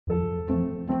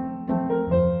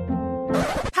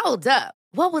Hold up.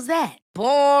 What was that?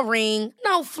 Boring.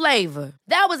 No flavor.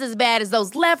 That was as bad as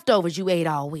those leftovers you ate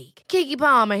all week. Keke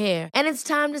Palmer here. And it's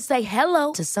time to say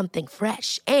hello to something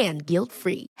fresh and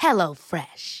guilt-free. Hello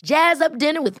Fresh. Jazz up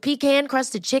dinner with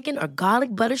pecan-crusted chicken or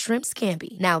garlic butter shrimp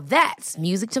scampi. Now that's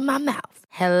music to my mouth.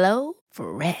 Hello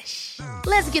Fresh.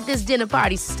 Let's get this dinner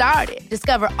party started.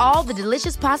 Discover all the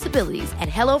delicious possibilities at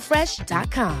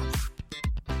hellofresh.com.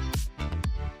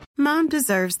 Mom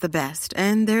deserves the best,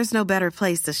 and there's no better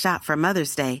place to shop for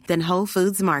Mother's Day than Whole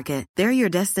Foods Market. They're your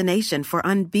destination for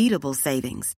unbeatable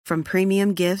savings, from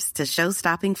premium gifts to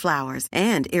show-stopping flowers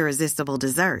and irresistible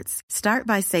desserts. Start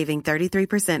by saving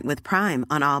 33% with Prime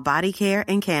on all body care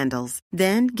and candles.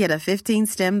 Then get a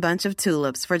 15-stem bunch of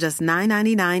tulips for just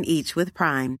 $9.99 each with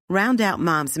Prime. Round out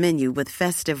Mom's menu with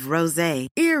festive rosé,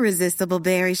 irresistible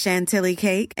berry chantilly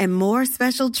cake, and more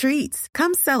special treats.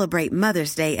 Come celebrate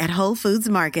Mother's Day at Whole Foods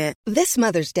Market. This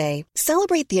Mother's Day,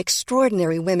 celebrate the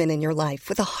extraordinary women in your life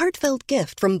with a heartfelt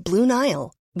gift from Blue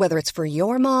Nile. Whether it's for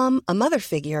your mom, a mother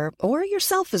figure, or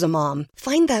yourself as a mom,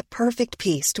 find that perfect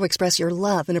piece to express your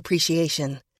love and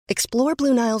appreciation. Explore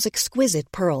Blue Nile's exquisite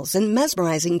pearls and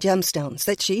mesmerizing gemstones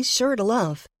that she's sure to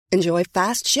love. Enjoy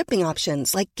fast shipping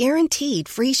options like guaranteed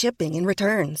free shipping and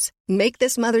returns. Make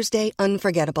this Mother's Day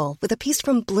unforgettable with a piece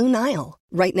from Blue Nile.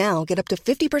 Right now, get up to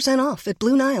 50% off at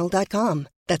BlueNile.com.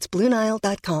 That's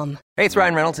BlueNile.com. Hey, it's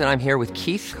Ryan Reynolds, and I'm here with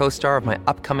Keith, co-star of my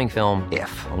upcoming film,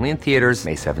 If, only in theaters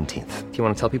May 17th. Do you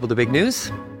want to tell people the big news?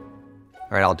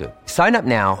 All right, I'll do it. Sign up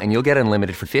now and you'll get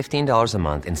unlimited for $15 a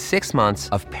month and 6 months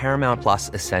of Paramount Plus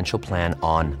Essential Plan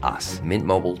on us.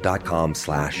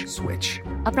 MintMobile.com/switch.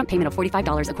 Upfront payment of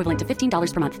 $45 equivalent to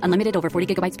 $15 per month. Unlimited over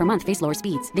 40 gigabytes per month. Face lower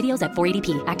speeds. Videos at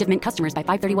 480p. Active Mint customers by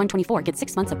 531.24 get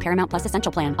 6 months of Paramount Plus Essential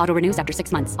Plan. Auto renews after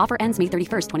 6 months. Offer ends May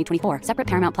 31st, 2024. Separate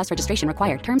Paramount Plus registration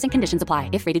required. Terms and conditions apply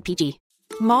if rated PG.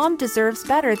 Mom deserves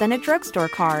better than a drugstore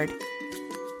card.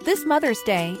 This Mother's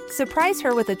Day, surprise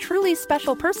her with a truly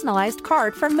special personalized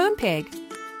card from Moonpig.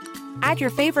 Add your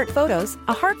favorite photos,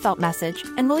 a heartfelt message,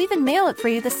 and we'll even mail it for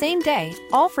you the same day,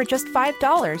 all for just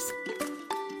 $5.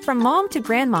 From mom to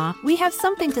grandma, we have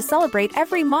something to celebrate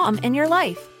every mom in your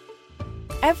life.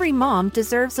 Every mom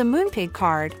deserves a Moonpig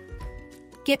card.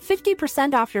 Get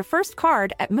 50% off your first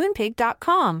card at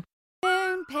Moonpig.com.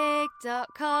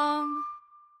 Moonpig.com.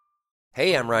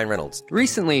 Hey, I'm Ryan Reynolds.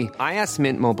 Recently, I asked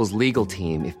Mint Mobile's legal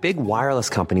team if big wireless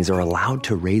companies are allowed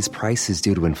to raise prices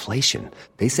due to inflation.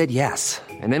 They said yes.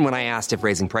 And then when I asked if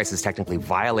raising prices technically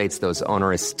violates those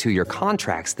onerous two-year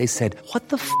contracts, they said, "What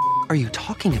the f*** are you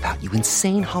talking about, you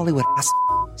insane Hollywood ass?"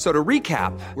 So to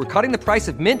recap, we're cutting the price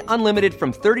of Mint Unlimited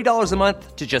from $30 a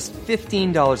month to just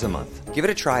 $15 a month. Give it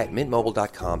a try at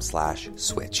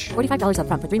mintmobile.com/switch. $45 up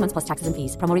front for 3 months plus taxes and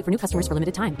fees. Promo rate for new customers for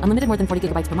limited time. Unlimited more than 40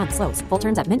 gigabytes per month. Slows full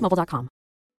terms at mintmobile.com.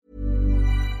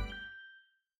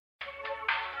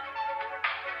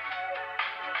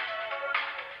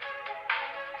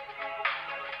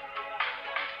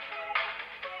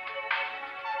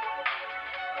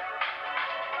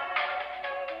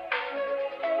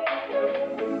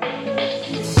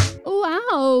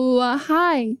 Wow.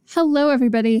 Hi. Hello,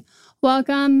 everybody.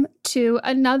 Welcome to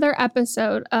another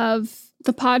episode of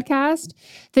the podcast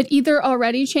that either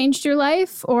already changed your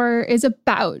life or is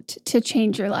about to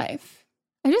change your life.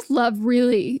 I just love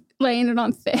really laying it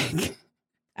on thick.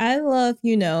 I love,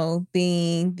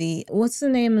 being what's the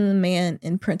name of the man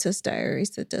in Princess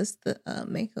Diaries that does the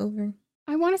makeover?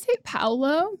 I want to say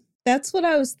Paolo. That's what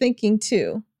I was thinking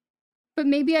too. But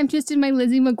maybe I'm just in my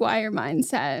Lizzie McGuire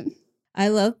mindset. I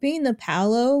love being the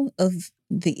Paolo of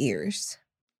the ears.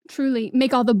 Truly,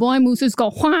 make all the boy mooses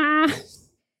go, wah!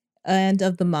 And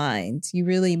of the mind. You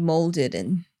really mold it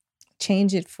and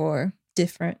change it for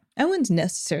different. I wouldn't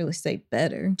necessarily say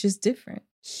better, just different.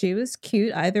 She was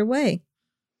cute either way.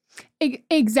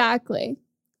 Exactly.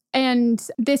 And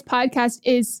this podcast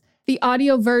is the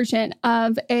audio version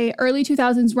of a early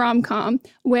 2000s rom-com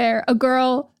where a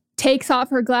girl takes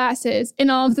off her glasses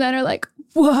and all of the men are like,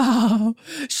 wow,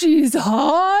 she's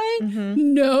hot?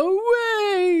 Mm-hmm. No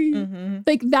way. Mm-hmm.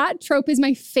 Like that trope is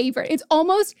my favorite. It's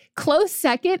almost close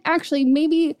second. Actually,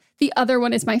 maybe the other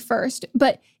one is my first,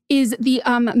 but is the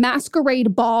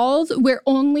masquerade balls where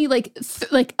only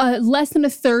less than a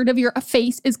third of your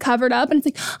face is covered up. And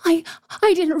it's like,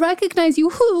 I didn't recognize you.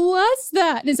 Who was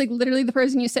that? And it's like literally the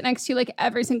person you sit next to like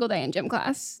every single day in gym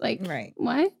class. Like, right.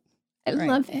 What? I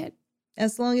love it.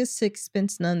 As long as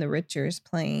Sixpence None the Richer is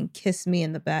playing Kiss Me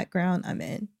in the background, I'm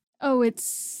in. Oh,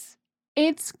 it's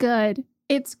good.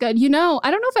 It's good. I don't know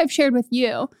if I've shared with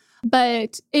you,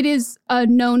 but it is a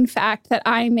known fact that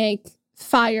I make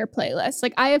fire playlists.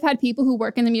 Like I have had people who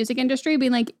work in the music industry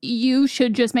being like, you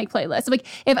should just make playlists. Like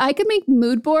if I could make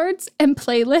mood boards and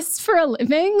playlists for a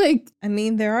living, like. I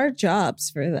mean, there are jobs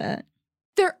for that.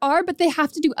 There are, but they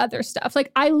have to do other stuff.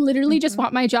 Like I literally just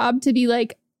want my job to be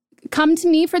like, come to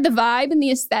me for the vibe and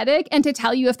the aesthetic and to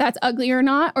tell you if that's ugly or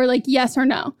not, or like yes or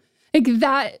no. Like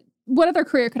that, what other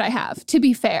career could I have, to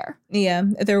be fair? Yeah,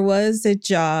 there was a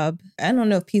job, I don't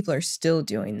know if people are still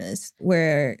doing this,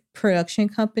 where production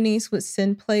companies would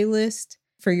send playlists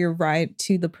for your ride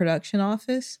to the production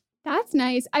office. That's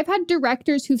nice. I've had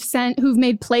directors who've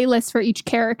made playlists for each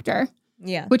character.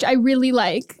 Yeah. Which I really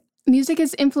like. Music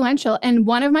is influential. And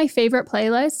one of my favorite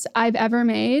playlists I've ever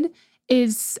made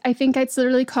is, I think it's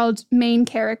literally called Main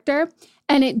Character.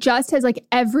 And it just has like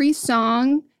every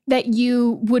song that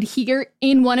you would hear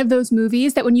in one of those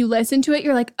movies that when you listen to it,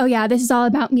 you're like, oh yeah, this is all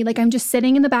about me. Like I'm just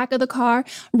sitting in the back of the car.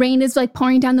 Rain is like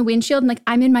pouring down the windshield and like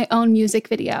I'm in my own music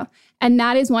video. And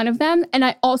that is one of them. And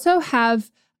I also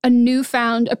have a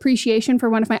newfound appreciation for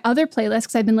one of my other playlists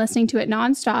because I've been listening to it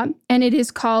nonstop. And it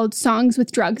is called Songs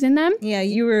with Drugs in Them. Yeah,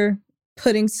 you were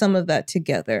putting some of that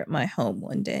together at my home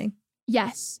one day.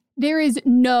 Yes. There is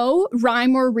no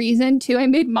rhyme or reason to. I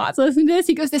made Mott's listen to this.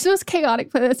 He goes, this is the most chaotic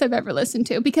playlist I've ever listened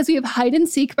to because we have Hide and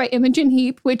Seek by Imogen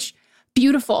Heap, which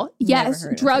beautiful. Yes,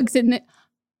 drugs in it.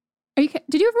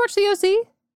 Did you ever watch The OC?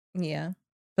 Yeah,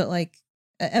 but like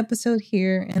an episode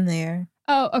here and there.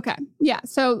 Oh, okay. Yeah.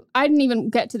 So I didn't even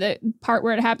get to the part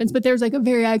where it happens, but there's like a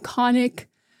very iconic,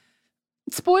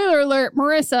 spoiler alert,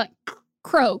 Marissa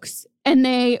croaks and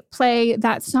they play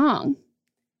that song.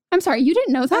 I'm sorry, you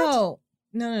didn't know that? Oh,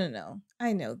 no.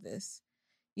 I know this.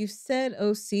 You said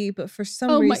OC, but for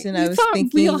some reason I was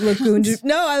thinking Laguna.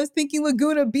 No, I was thinking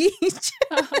Laguna Beach.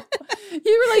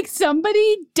 You were like,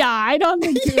 somebody died on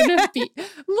Laguna Beach.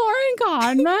 Lauren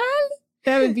Conrad?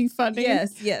 That would be funny.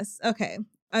 Yes. Okay.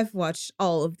 I've watched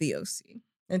all of the OC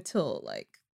until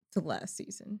like the last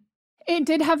season. It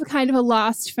did have kind of a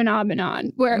Lost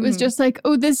phenomenon where it was just like,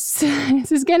 oh, this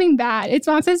is getting bad. It's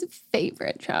Mott's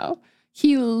favorite show.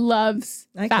 He loves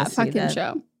that fucking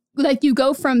show. Like you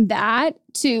go from that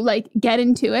to like Get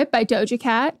Into It by Doja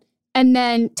Cat and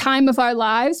then Time of Our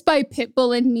Lives by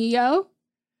Pitbull and Neo.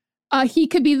 He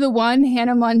Could Be the One,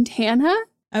 Hannah Montana.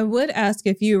 I would ask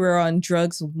if you were on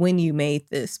drugs when you made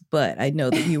this, but I know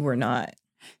that you were not.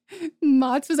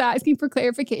 Mott's was asking for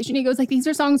clarification. He goes like, these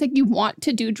are songs like you want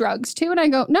to do drugs to. And I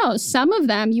go, no, some of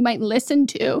them you might listen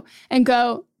to and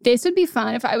go, this would be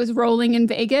fun if I was rolling in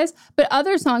Vegas. But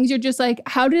other songs, you're just like,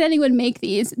 how did anyone make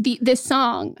these? This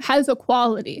song has a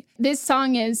quality. This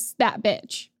song is that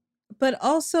bitch. But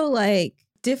also like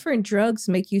different drugs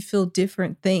make you feel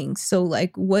different things. So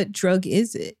like what drug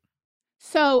is it?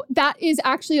 So that is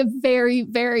actually a very,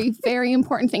 very, very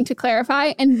important thing to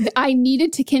clarify. And I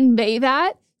needed to convey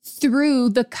that through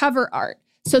the cover art.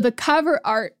 So the cover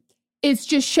art is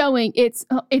just showing it's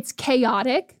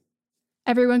chaotic.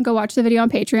 Everyone go watch the video on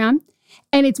Patreon.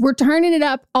 And we're turning it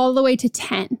up all the way to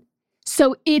 10.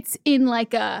 So it's in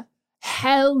like a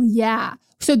hell yeah.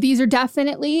 So these are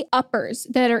definitely uppers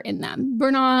that are in them.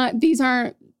 These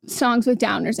aren't songs with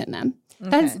downers in them.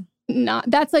 Okay.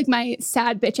 That's like my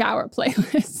sad bitch hour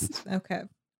playlist. Okay.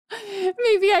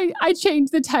 Maybe I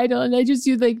change the title and I just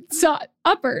do like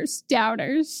uppers,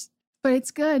 downers. But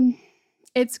it's good.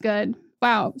 It's good.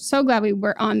 Wow. So glad we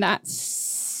were on that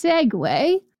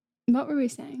segue. What were we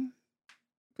saying?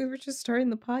 We were just starting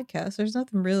the podcast. There's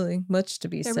nothing really much to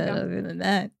be said other than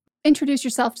that. Introduce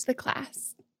yourself to the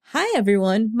class. Hi,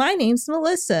 everyone. My name's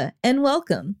Melissa, and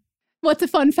welcome. What's a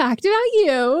fun fact about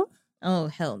you? Oh,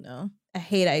 hell no. I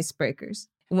hate icebreakers.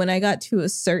 When I got to a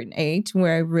certain age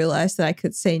where I realized that I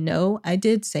could say no, I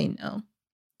did say no.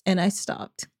 And I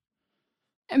stopped.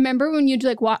 I remember when you'd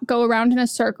like go around in a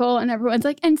circle and everyone's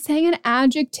like, and say an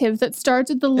adjective that starts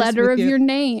with the letter of your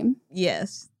name.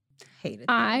 Yes. Hated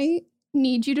I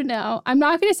need you to know, I'm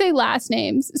not going to say last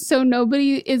names, so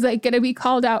nobody is like going to be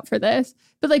called out for this.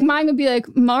 But like mine would be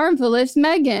like Marvelous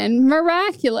Megan,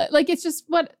 Miraculous. Like it's just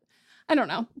what, I don't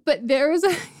know. But there was a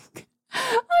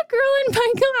girl in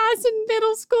my class in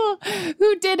middle school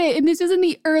who did it. And this was in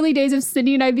the early days of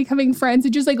Sydney and I becoming friends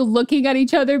and just like looking at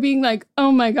each other being like,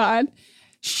 oh my God.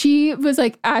 She was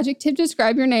like, adjective,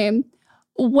 describe your name.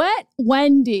 Wet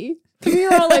Wendy. And we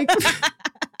were all like,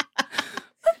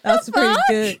 that's pretty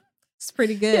good. It's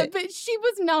pretty good. Yeah, but she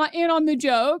was not in on the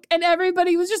joke. And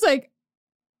everybody was just like,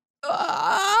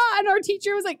 and our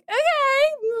teacher was like,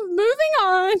 okay, moving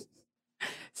on.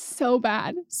 So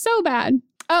bad. So bad.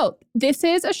 Oh, this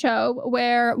is a show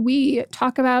where we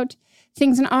talk about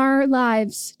things in our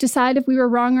lives, decide if we were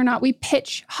wrong or not. We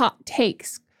pitch hot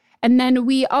takes. And then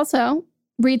we also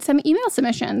read some email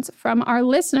submissions from our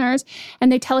listeners,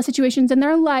 and they tell us situations in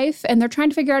their life, and they're trying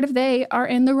to figure out if they are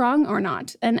in the wrong or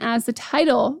not. And as the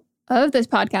title of this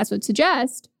podcast would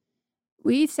suggest,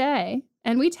 we say,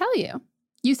 and we tell you,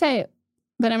 you say,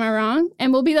 but am I wrong?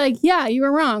 And we'll be like, yeah, you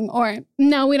were wrong. Or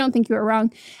no, we don't think you were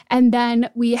wrong. And then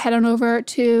we head on over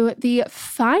to the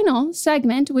final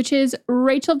segment, which is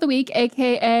Rachel of the Week,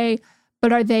 aka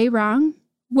But Are They Wrong?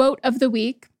 Wote of the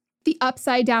Week, the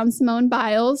upside down Simone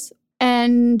Biles.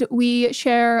 And we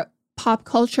share pop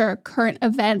culture, current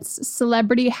events,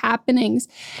 celebrity happenings,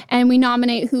 and we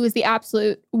nominate who is the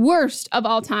absolute worst of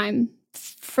all time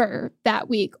for that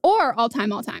week, or all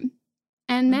time.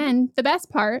 And then the best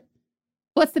part,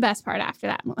 what's the best part after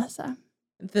that, Melissa?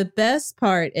 The best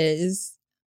part is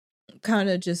kind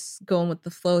of just going with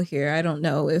the flow here. I don't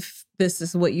know if this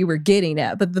is what you were getting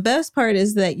at, but the best part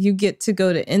is that you get to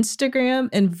go to Instagram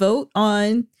and vote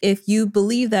on if you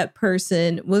believe that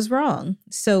person was wrong.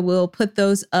 So we'll put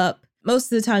those up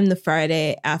most of the time the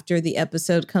Friday after the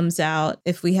episode comes out.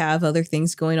 If we have other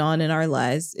things going on in our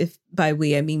lives, if by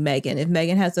we, I mean Megan. If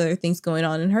Megan has other things going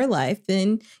on in her life,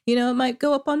 then, you know, it might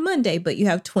go up on Monday, but you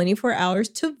have 24 hours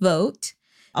to vote.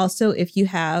 Also, if you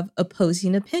have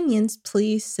opposing opinions,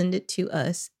 please send it to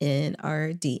us in our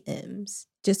DMs,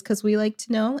 just because we like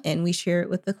to know and we share it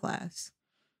with the class.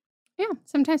 Yeah,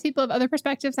 sometimes people have other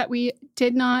perspectives that we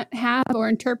did not have or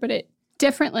interpret it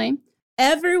differently.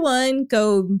 Everyone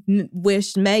go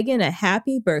wish Megan a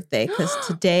happy birthday, because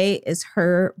today is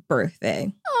her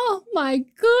birthday. Oh my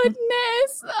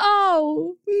goodness.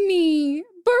 Oh, me.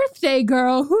 Birthday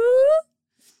girl. Who?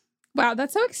 Wow,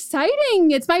 that's so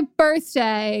exciting. It's my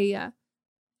birthday.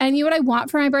 And you know what I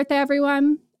want for my birthday,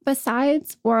 everyone?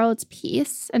 Besides world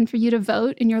peace and for you to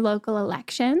vote in your local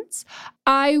elections,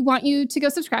 I want you to go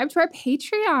subscribe to our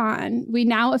Patreon. We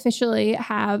now officially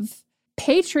have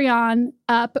Patreon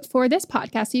up for this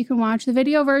podcast, so you can watch the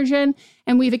video version.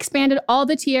 And we've expanded all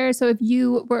the tiers. So if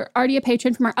you were already a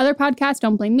patron from our other podcast,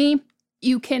 don't blame me.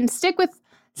 You can stick with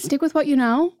what you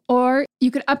know, or you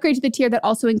could upgrade to the tier that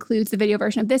also includes the video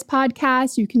version of this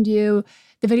podcast. You can do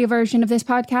the video version of this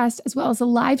podcast as well as the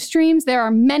live streams. There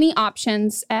are many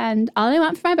options, and all I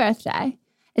want for my birthday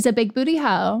is a big booty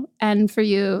hoe and for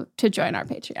you to join our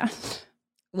Patreon.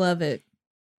 Love it.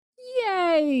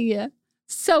 Yay.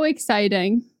 So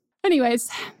exciting.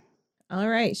 Anyways. All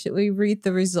right. Should we read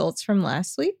the results from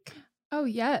last week? Oh,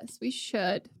 yes, we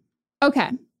should.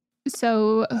 Okay.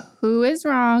 So who is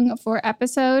wrong for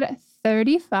episode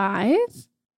 35?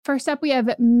 First up, we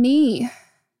have me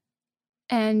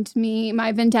and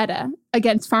my vendetta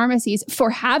against pharmacies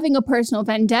for having a personal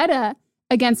vendetta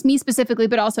against me specifically,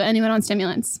 but also anyone on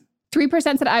stimulants. 3%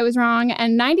 said I was wrong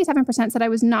and 97% said I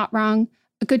was not wrong.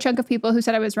 A good chunk of people who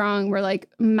said I was wrong were like,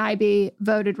 maybe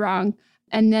voted wrong.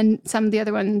 And then some of the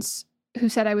other ones who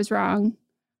said I was wrong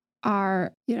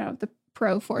are, you know, the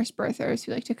pro-forced birthers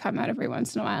who like to come out every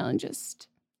once in a while and just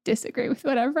disagree with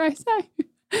whatever I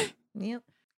say. Yep.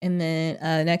 And then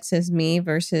next is me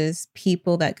versus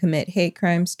people that commit hate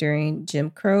crimes during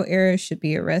Jim Crow era should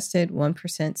be arrested.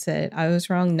 1% said I was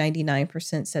wrong.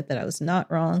 99% said that I was not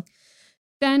wrong.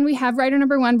 Then we have writer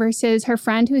number 1 versus her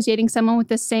friend who is dating someone with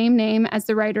the same name as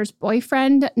the writer's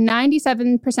boyfriend.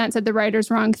 97% said the writer's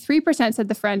wrong. 3% said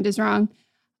the friend is wrong.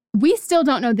 We still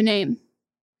don't know the name.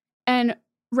 And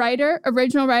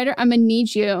original writer, I'm going to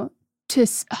need you to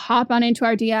hop on into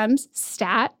our DMs,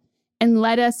 stat, and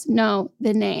let us know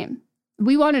the name.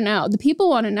 We want to know. The people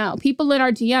want to know. People in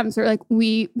our DMs are like,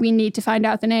 we need to find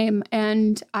out the name.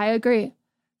 And I agree.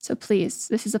 So please,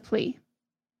 this is a plea.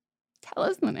 Tell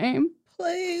us the name.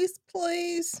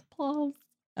 Please. All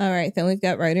right. Then we've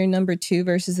got writer number 2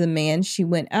 versus the man she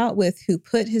went out with who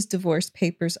put his divorce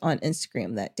papers on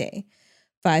Instagram that day.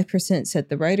 5% said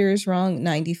the writer is wrong.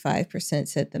 95%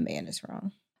 said the man is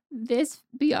wrong. This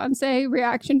Beyonce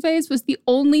reaction phase was the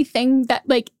only thing that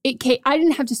I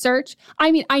didn't have to search.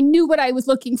 I mean, I knew what I was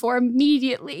looking for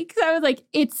immediately because I was like,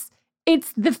 it's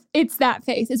that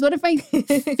face. It's one of my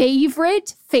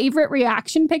favorite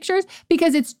reaction pictures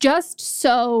because it's just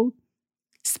so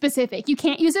specific. You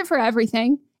can't use it for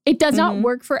everything. It does not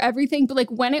work for everything, but like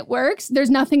when it works, there's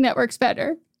nothing that works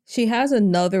better. She has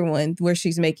another one where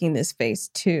she's making this face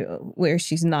too, where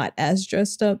she's not as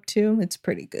dressed up too. It's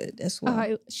pretty good as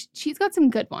well. She's got some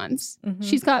good ones.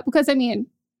 She's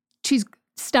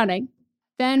stunning.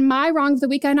 Then my wrong of the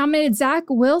week, I nominated Zach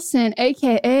Wilson,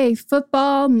 aka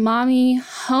football mommy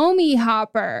homie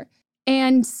hopper.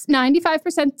 And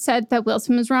 95% said that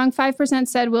Wilson was wrong. 5%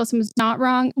 said Wilson was not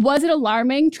wrong. Was it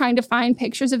alarming trying to find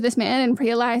pictures of this man and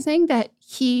realizing that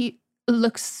he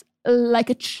looks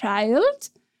like a child?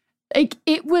 Like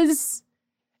it was,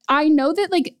 I know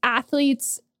that like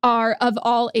athletes are of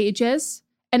all ages,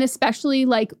 and especially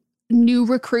like new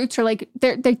recruits are like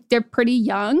they're pretty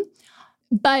young,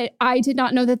 but I did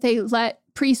not know that they let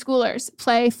preschoolers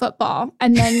play football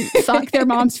and then fuck their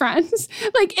mom's friends.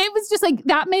 Like it was just like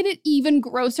that made it even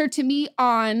grosser to me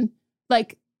on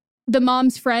like the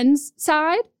mom's friends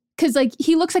side, because like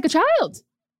he looks like a child.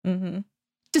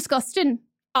 Disgusting.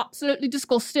 Absolutely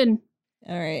disgusting.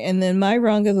 All right. And then my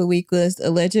wrong of the week was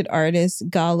alleged artist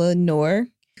Gala Noor,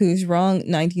 who's wrong.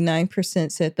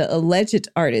 99% said the alleged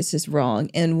artist is wrong,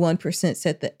 and 1%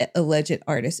 said the alleged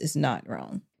artist is not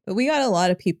wrong. But we got a lot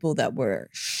of people that were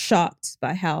shocked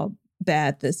by how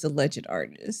bad this alleged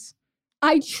art is.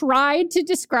 I tried to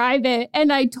describe it,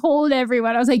 and I told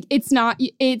everyone, I was like, it's not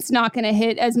going to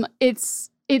hit as much.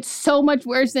 It's so much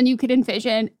worse than you could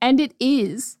envision. And it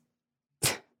is.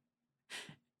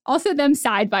 Also, them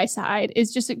side by side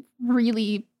is just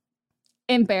really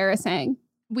embarrassing.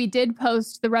 We did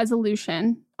post the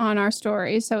resolution on our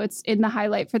story, so it's in the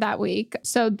highlight for that week.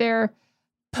 So they're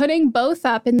putting both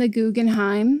up in the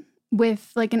Guggenheim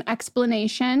with like an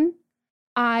explanation.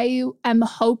 I am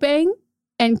hoping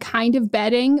and kind of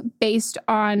betting based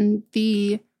on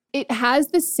it has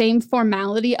the same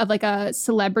formality of like a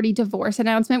celebrity divorce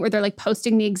announcement where they're like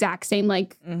posting the exact same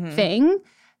like thing.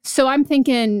 So I'm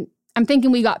thinking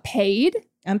we got paid.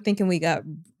 I'm thinking we got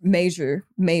major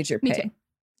pay.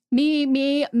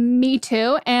 Me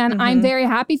too. And I'm very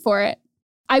happy for it.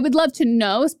 I would love to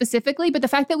know specifically, but the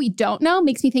fact that we don't know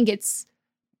makes me think it's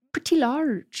pretty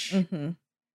large.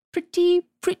 Pretty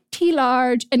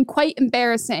large and quite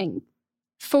embarrassing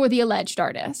for the alleged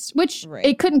artist, which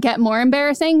it couldn't get more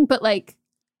embarrassing, but like,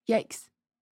 yikes.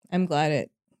 I'm glad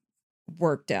it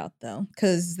worked out though,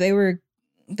 because the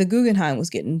Guggenheim was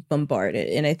getting bombarded,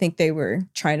 and I think they were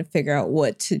trying to figure out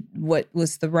what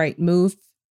was the right move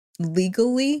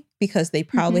legally, because they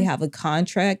probably have a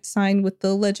contract signed with the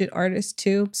alleged artist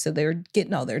too. So they were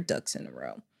getting all their ducks in a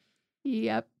row.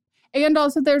 Yep. And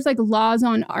also there's like laws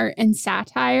on art and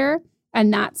satire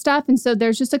and that stuff. And so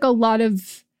there's just like a lot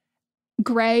of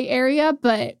gray area,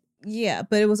 but. Yeah,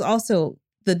 but it was also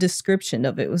the description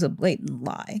of it was a blatant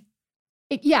lie.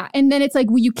 And then it's like,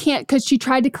 well, you can't, because she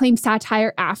tried to claim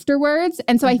satire afterwards.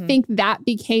 And so I think that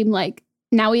became like,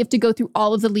 now we have to go through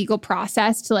all of the legal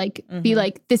process to like be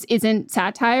like, this isn't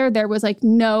satire. There was like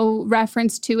no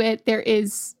reference to it.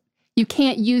 You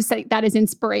can't use that as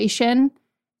inspiration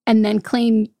and then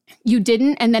claim you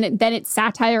didn't. And then it's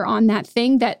satire on that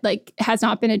thing that like has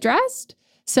not been addressed.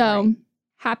 So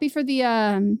happy for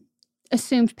the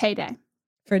assumed payday.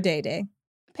 For Day Day.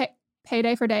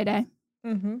 Payday for Day Day.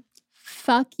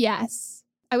 Fuck yes.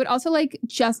 I would also like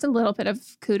just a little bit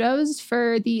of kudos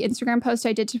for the Instagram post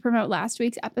I did to promote last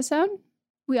week's episode.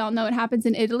 We all know what happens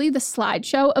in Italy, the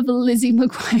slideshow of Lizzie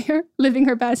McGuire living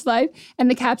her best life,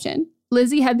 and the caption,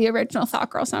 Lizzie had the original Thought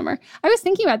Girl Summer. I was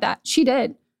thinking about that. She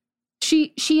did.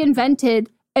 She invented,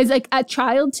 as like a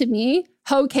child to me,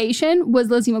 Hocation was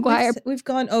Lizzie McGuire. We've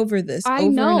gone over this I over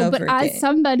know, and over but again. As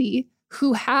somebody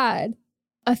who had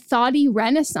a thoughty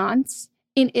renaissance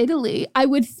in Italy, I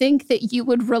would think that you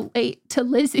would relate to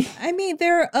Lizzie. I mean,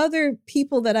 there are other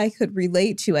people that I could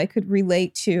relate to. I could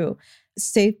relate to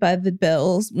Saved by the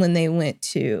Bells when they went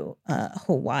to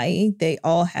Hawaii. They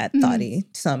all had thoughty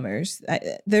summers.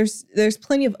 There's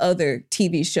plenty of other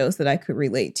TV shows that I could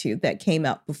relate to that came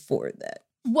out before that.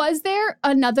 Was there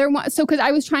another one? So, because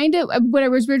I was trying to, when I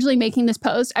was originally making this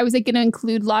post, I was like going to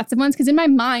include lots of ones. Because in my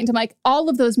mind, I'm like, all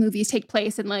of those movies take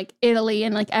place in like Italy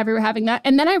and like everywhere having that.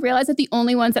 And then I realized that the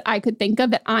only ones that I could think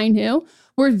of that I knew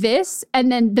were this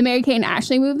and then the Mary-Kate and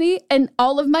Ashley movie. And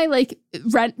all of my like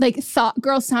Thought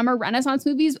Girl Summer Renaissance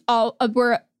movies all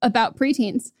were about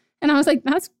preteens. And I was like,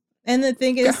 that's. And the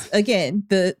thing is, again,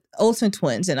 the Olsen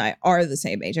twins and I are the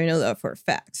same age. I know that for a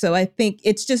fact. So I think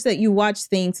it's just that you watch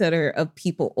things that are of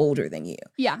people older than you.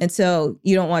 Yeah. And so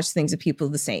you don't watch things of people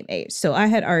the same age. So I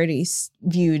had already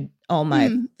viewed all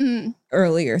my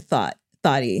earlier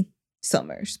thoughty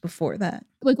summers before that.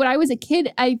 Like when I was a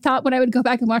kid, I thought when I would go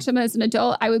back and watch them as an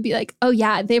adult, I would be like, oh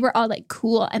yeah, they were all like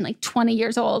cool and like 20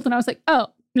 years old. And I was like, oh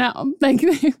no, like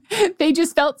they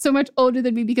just felt so much older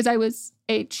than me because I was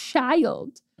a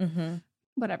child.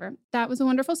 Whatever. That was a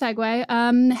wonderful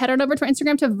segue. Head on over to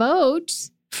Instagram to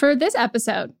vote for this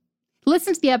episode.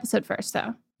 Listen to the episode first,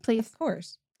 though, please. Of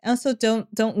course. Also, don't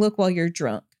look while you're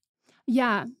drunk.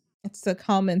 Yeah. It's a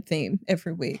common theme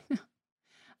every week.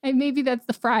 And maybe that's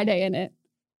the Friday in it.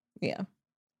 Yeah.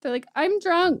 They're like, I'm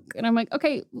drunk. And I'm like,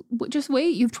 okay, just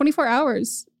wait. You have 24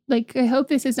 hours. Like, I hope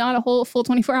this is not a full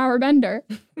 24-hour bender.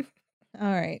 All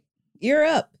right. You're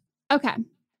up. Okay.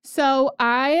 So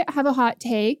I have a hot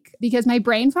take because my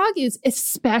brain fog is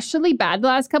especially bad the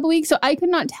last couple weeks. So I could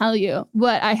not tell you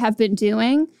what I have been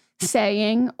doing,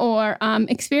 saying, or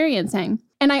experiencing.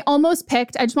 And I almost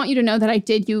picked, I just want you to know that I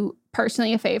did you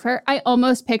personally a favor. I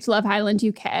almost picked Love Island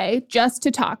UK just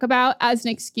to talk about as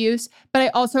an excuse. But I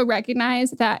also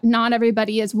recognize that not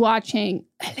everybody is watching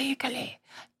illegally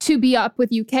to be up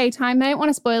with UK time. I didn't want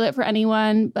to spoil it for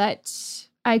anyone, but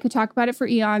I could talk about it for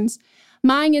eons.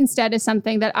 Mine instead is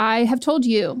something that I have told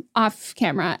you off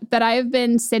camera that I have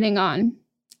been sitting on.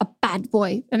 A bad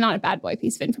boy, and not a bad boy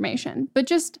piece of information, but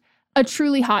just a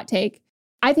truly hot take.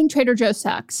 I think Trader Joe's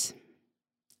sucks.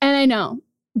 And I know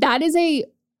that is a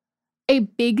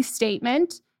big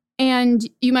statement. And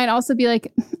you might also be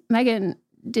like, Megan,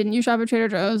 didn't you shop at Trader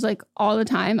Joe's like all the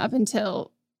time up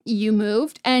until you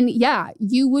moved? And yeah,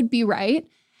 you would be right.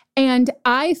 And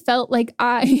I felt like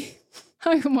I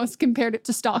almost compared it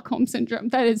to Stockholm Syndrome.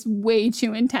 That is way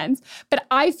too intense. But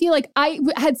I feel like I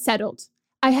had settled.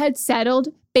 I had settled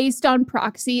based on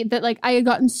proxy that like I had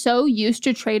gotten so used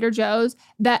to Trader Joe's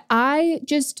that I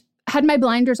just had my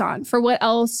blinders on for what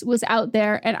else was out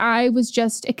there. And I was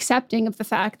just accepting of the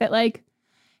fact that like,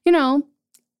 you know,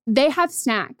 they have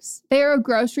snacks. They are a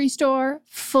grocery store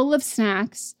full of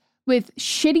snacks with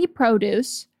shitty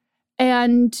produce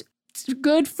and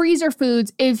good freezer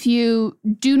foods if you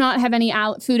do not have any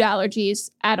food allergies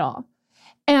at all.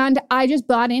 And I just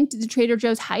bought into the Trader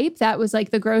Joe's hype. That was like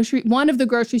one of the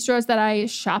grocery stores that I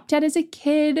shopped at as a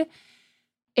kid.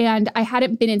 And I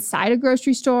hadn't been inside a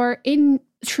grocery store in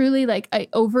truly like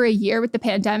over a year with the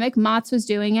pandemic. Mott's was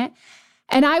doing it.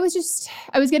 And I was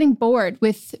getting bored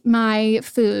with my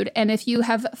food. And if you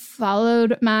have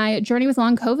followed my journey with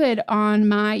long COVID on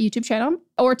my YouTube channel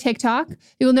or TikTok,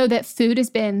 you will know that food has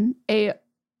been a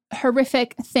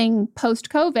horrific thing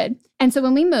post-COVID. And so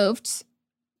when we moved,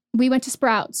 we went to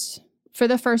Sprouts for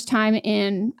the first time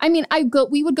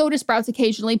we would go to Sprouts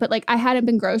occasionally, but like I hadn't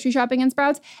been grocery shopping in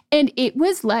Sprouts. And it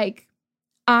was like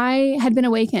I had been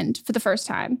awakened for the first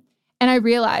time. And I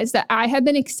realized that I had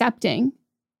been accepting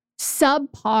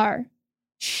subpar,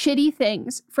 shitty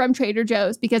things from Trader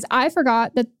Joe's because I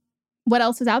forgot that what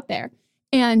else was out there.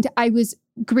 And I was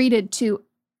greeted to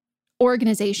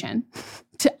organization,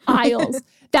 to aisles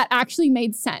that actually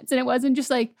made sense. And it wasn't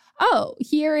just like, oh,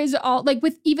 here is all, like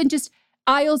with even just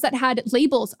aisles that had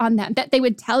labels on them that they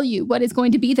would tell you what is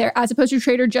going to be there, as opposed to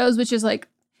Trader Joe's, which is like,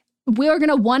 we're going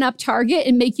to one-up Target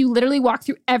and make you literally walk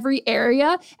through every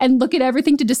area and look at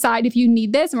everything to decide if you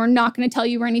need this. And we're not going to tell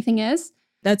you where anything is.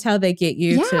 That's how they get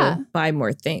you to buy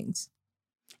more things.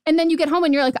 And then you get home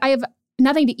and you're like, I have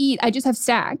nothing to eat. I just have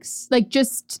snacks, like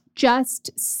just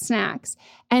snacks.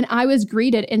 And I was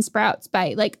greeted in Sprouts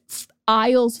by like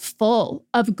aisles full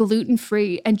of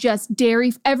gluten-free and just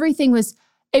dairy.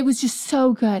 It was just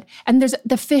so good. And there's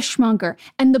the fishmonger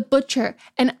and the butcher.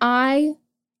 And I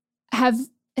have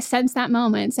since that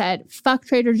moment said, fuck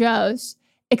Trader Joe's,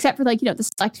 except for like, you know, the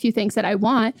select few things that I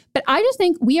want. But I just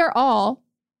think we are all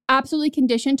absolutely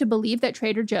conditioned to believe that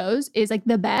Trader Joe's is like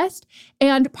the best.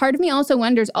 And part of me also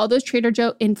wonders, all those Trader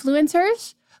Joe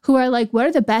influencers who are like, what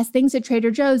are the best things at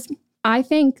Trader Joe's? I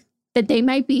think that they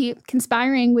might be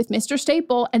conspiring with Mr.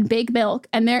 Staple and Big Milk.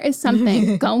 And there is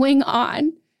something going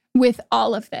on with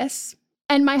all of this.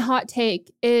 And my hot take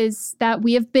is that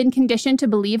we have been conditioned to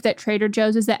believe that Trader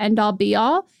Joe's is the end all be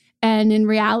all. And in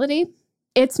reality,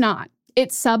 it's not.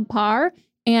 It's subpar.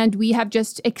 And we have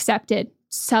just accepted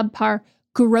subpar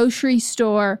grocery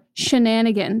store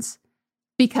shenanigans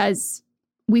because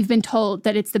we've been told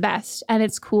that it's the best and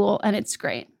it's cool and it's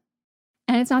great.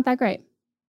 And it's not that great.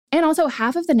 And also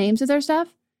half of the names of their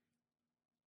stuff.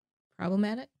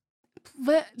 Problematic.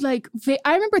 But like,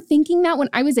 I remember thinking that when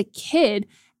I was a kid,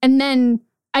 and then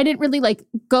I didn't really like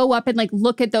go up and like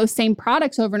look at those same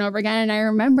products over and over again. And I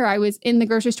remember I was in the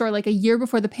grocery store like a year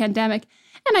before the pandemic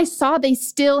and I saw they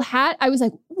still had, I was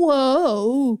like,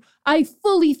 whoa, I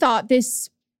fully thought this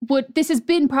has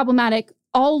been problematic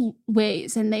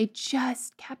always. And they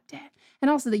just kept it. And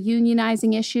also the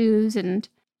unionizing issues and,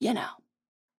 you know.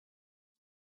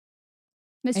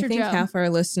 Mr. I think Joe. half our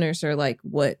listeners are like,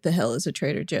 what the hell is a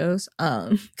Trader Joe's?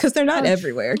 Because they're not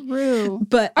everywhere. True.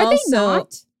 But are also, they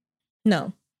not?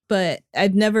 No, but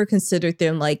I've never considered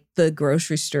them like the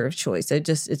grocery store of choice.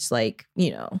 It's like, you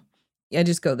know, I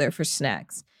just go there for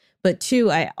snacks. But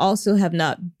two, I also have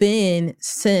not been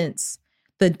since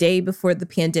the day before the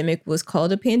pandemic was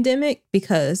called a pandemic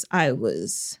because I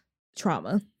was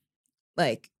trauma.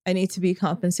 Like I need to be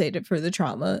compensated for the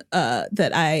trauma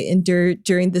that I endured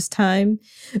during this time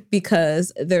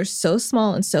because they're so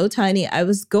small and so tiny. I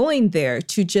was going there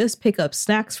to just pick up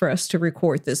snacks for us to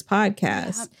record this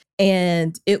podcast. Yeah.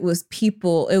 And it was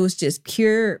just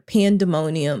pure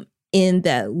pandemonium in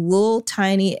that little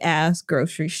tiny ass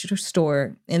grocery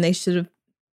store. And they should have,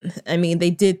 they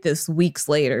did this weeks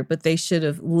later, but they should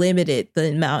have limited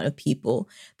the amount of people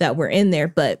that were in there.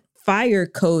 But fire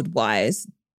code wise,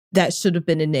 that should have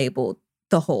been enabled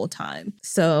the whole time.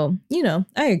 So,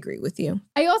 I agree with you.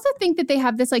 I also think that they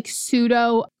have this like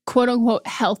pseudo quote unquote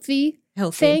healthy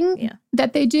thing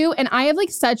that they do. And I have like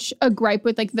such a gripe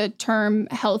with like the term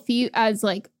healthy as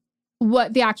like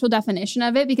what the actual definition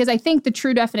of it, because I think the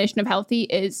true definition of healthy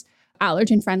is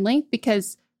allergen friendly,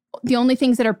 because the only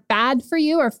things that are bad for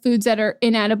you are foods that are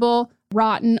inedible,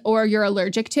 rotten, or you're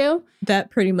allergic to.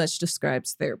 That pretty much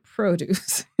describes their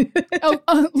produce.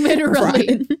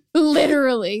 Literally.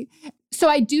 Literally. So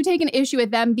I do take an issue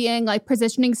with them being like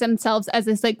positioning themselves as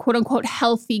this like quote unquote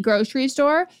healthy grocery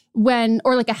store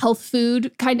or like a health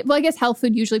food kind of, well, I guess health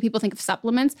food, usually people think of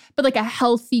supplements, but like a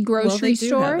healthy grocery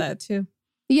store. Well, they do have that too.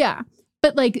 Yeah.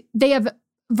 But like they have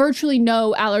virtually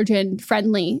no allergen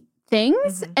friendly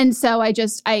things. Mm-hmm. And so I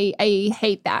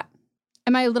hate that.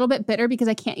 Am I a little bit bitter because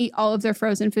I can't eat all of their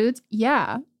frozen foods?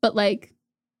 Yeah. But like,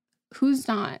 who's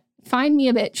not? Find me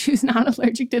a bitch who's not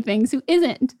allergic to things who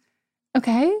isn't.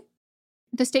 Okay?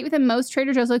 The state with the most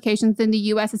Trader Joe's locations in the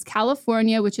U.S. is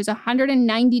California, which is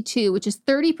 192, which is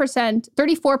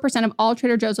 34% of all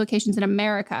Trader Joe's locations in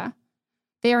America.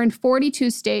 They are in 42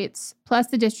 states, plus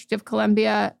the District of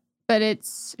Columbia, but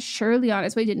it's surely on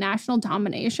its way to national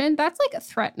domination. That's like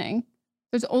threatening.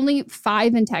 There's only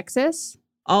 5 in Texas.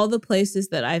 All the places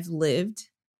that I've lived,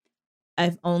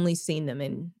 I've only seen them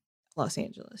in Los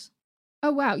Angeles.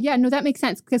 Oh, wow. Yeah, no, that makes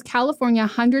sense because California,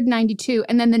 192.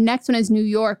 And then the next one is New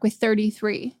York with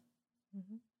 33.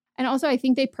 Mm-hmm. And also, I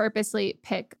think they purposely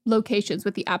pick locations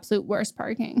with the absolute worst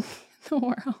parking in the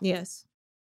world. Yes,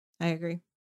 I agree.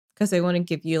 Because they want to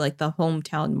give you like the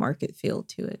hometown market feel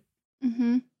to it.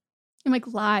 Mm-hmm. And like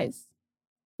lies.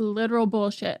 Literal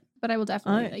bullshit. But I will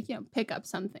definitely pick up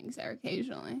some things there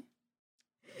occasionally.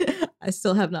 I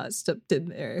still have not stepped in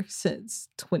there since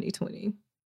 2020.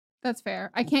 That's fair.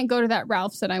 I can't go to that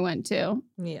Ralph's that I went to.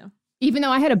 Yeah. Even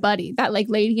though I had a buddy, that like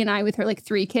lady and I with her like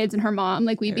 3 kids and her mom,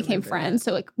 like we became friends.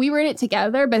 So like we were in it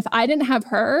together. But if I didn't have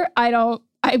her, I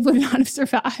would not have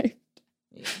survived.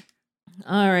 Yeah.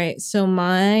 All right. So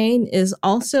mine is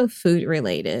also food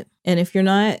related. And if you're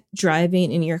not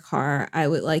driving in your car, I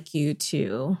would like you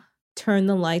to turn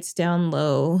the lights down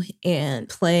low and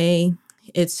play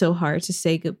It's So Hard to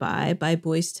Say Goodbye by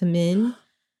Boyz II Men.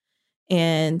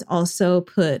 And also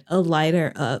put a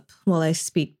lighter up while I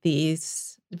speak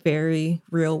these very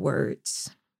real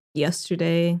words.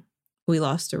 Yesterday, we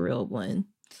lost a real one.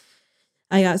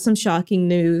 I got some shocking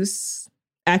news.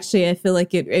 Actually, I feel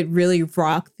like it really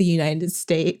rocked the United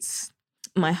States.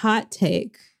 My hot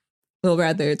take, well,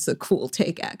 rather, it's a cool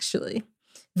take, actually.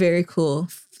 Very cool.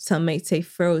 Some might say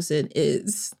frozen,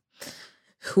 is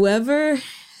whoever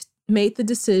made the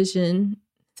decision,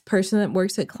 the person that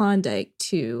works at Klondike,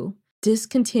 to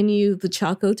discontinue the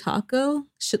Choco Taco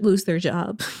should lose their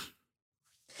job.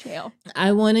 Jail.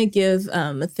 I want to give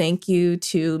a thank you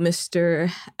to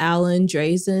Mr. Alan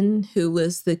Drazen, who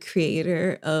was the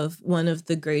creator of one of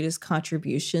the greatest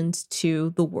contributions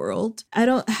to the world.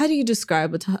 How do you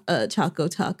describe a Choco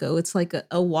Taco? It's like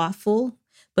a waffle,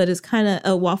 but it's kind of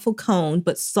a waffle cone,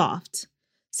 but soft.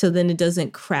 So then it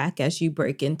doesn't crack as you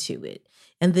break into it.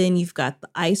 And then you've got the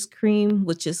ice cream,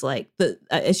 which is like the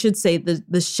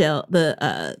shell,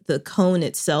 the cone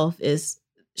itself is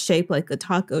shaped like a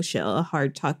taco shell, a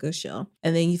hard taco shell.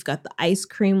 And then you've got the ice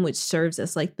cream, which serves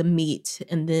as like the meat.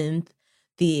 And then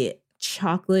the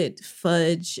chocolate,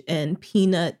 fudge, and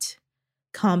peanut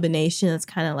combination is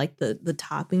kind of like the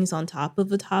toppings on top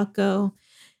of a taco.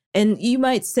 And you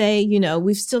might say,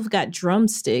 we've still got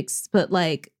drumsticks, but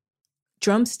like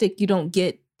drumstick, you don't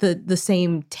get the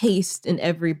same taste in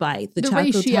every bite. The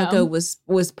Choco Taco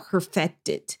was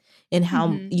perfected in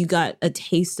how you got a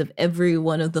taste of every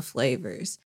one of the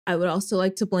flavors. I would also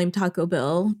like to blame Taco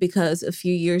Bell because a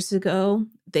few years ago,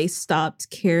 they stopped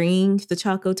carrying the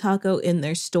Choco Taco in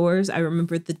their stores. I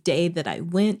remember the day that I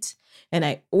went and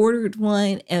I ordered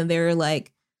one and they were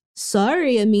like,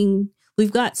 sorry,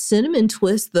 we've got cinnamon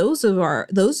twists. Those of our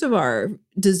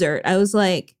dessert. I was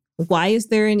like, why is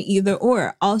there an either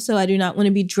or? Also, I do not want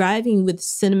to be driving with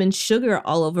cinnamon sugar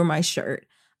all over my shirt.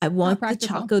 I want the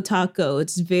Choco Taco.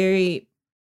 It's very,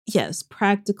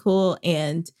 practical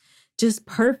and just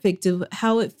perfect of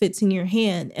how it fits in your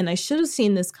hand. And I should have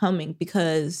seen this coming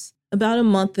because about a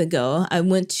month ago, I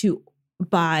went to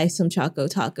buy some Choco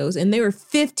Tacos and they were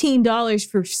 $15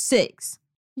 for 6.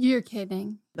 You're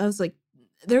kidding. I was like,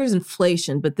 there was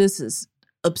inflation, but this is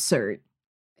absurd.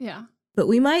 Yeah. But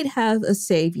we might have a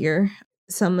savior.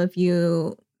 Some of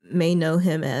you may know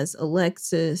him as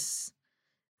Alexis,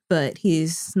 but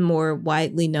he's more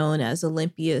widely known as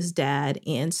Olympia's dad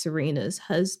and Serena's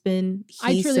husband.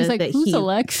 I truly was like, who's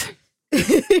Alex?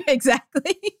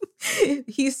 Exactly.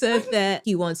 He said that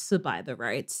he wants to buy the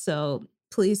rights. So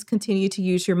please continue to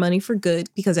use your money for good,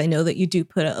 because I know that you do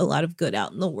put a lot of good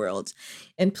out in the world.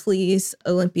 And please,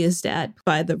 Olympia's dad,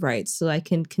 buy the rights so I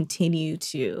can continue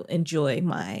to enjoy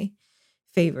my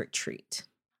favorite treat.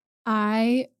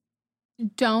 I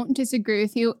don't disagree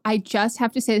with you. I just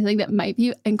have to say something that might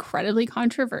be incredibly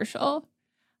controversial.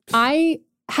 I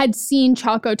had seen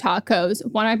Choco Tacos.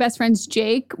 One of my best friends,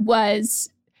 Jake, was...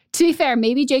 To be fair,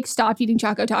 maybe Jake stopped eating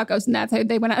Choco Tacos and that's how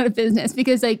they went out of business,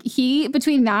 because like he,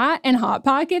 between that and Hot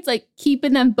Pockets, like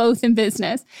keeping them both in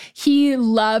business, he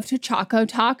loved Choco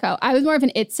Taco. I was more of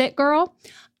an It's It girl.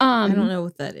 I don't know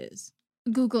what that is.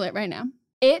 Google it right now.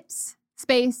 It's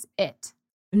space it.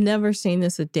 I've never seen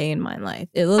this a day in my life.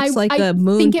 It looks like a moon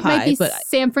pie. I think it might be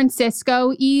San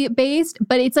Francisco-y based,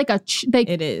 but it's like a...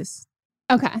 It is.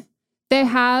 Okay. They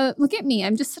have, look at me,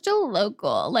 I'm just such a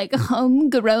local, like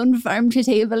homegrown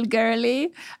farm-to-table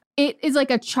girly. It is like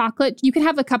a chocolate, you can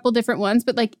have a couple different ones,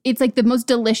 but like it's like the most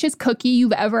delicious cookie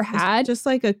you've ever had. It's just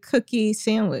like a cookie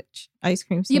sandwich, ice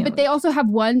cream sandwich. Yeah, but they also have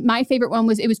one, my favorite one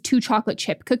was, it was 2 chocolate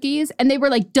chip cookies, and they were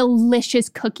like delicious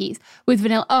cookies with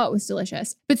vanilla. Oh, it was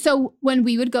delicious. But so when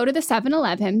we would go to the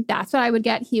 7-Eleven, that's what I would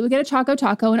get. He would get a Choco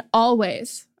Taco, and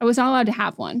always, I was not allowed to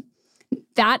have one.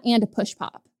 That and a Push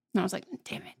Pop. And I was like,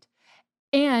 damn it.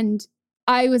 And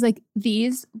I was like,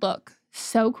 these look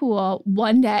so cool.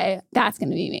 One day, that's going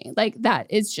to be me. Like, that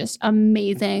is just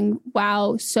amazing.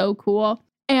 Wow, so cool.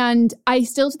 And I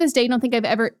still to this day don't think I've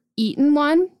ever eaten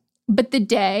one. But the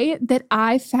day that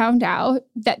I found out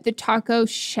that the taco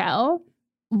shell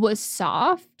was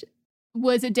soft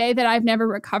was a day that I've never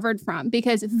recovered from,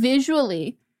 because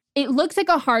visually, it looks like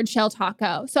a hard shell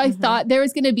taco. So I thought there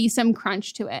was going to be some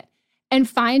crunch to it. And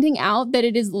finding out that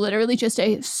it is literally just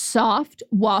a soft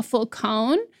waffle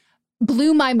cone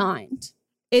blew my mind.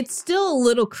 It's still a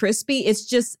little crispy. It's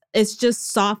just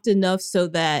soft enough so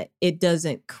that it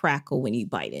doesn't crackle when you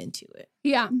bite into it.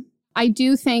 Yeah. I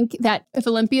do think that if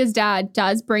Olympia's dad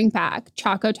does bring back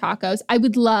Choco Tacos, I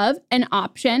would love an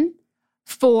option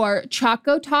for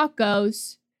Choco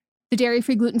Tacos, the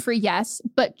dairy-free, gluten-free, yes,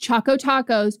 but Choco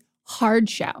Tacos hard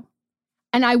shell.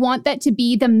 And I want that to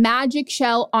be the magic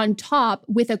shell on top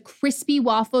with a crispy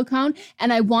waffle cone.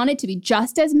 And I want it to be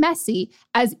just as messy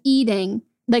as eating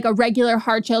like a regular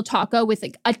hard shell taco with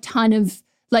like a ton of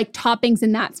like toppings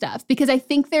and that stuff. Because I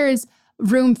think there is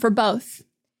room for both.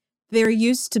 There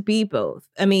used to be both.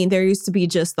 I mean, there used to be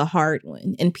just the hard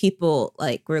one. And people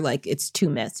were like, it's too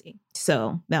messy.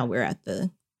 So now we're at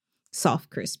the soft,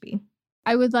 crispy.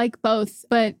 I would like both,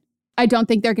 but I don't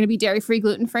think they're going to be dairy-free,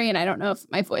 gluten-free, and I don't know if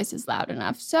my voice is loud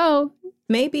enough. So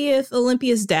maybe if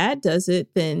Olympia's dad does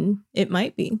it, then it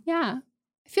might be. Yeah.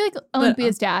 I feel like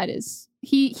Olympia's dad is,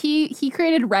 he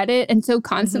created Reddit, and so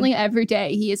constantly every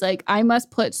day he is like, I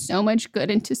must put so much good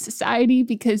into society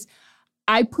because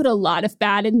I put a lot of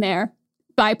bad in there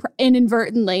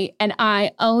inadvertently, and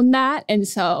I own that, and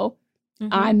so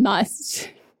I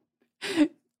must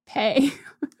pay.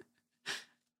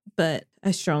 But I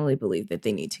strongly believe that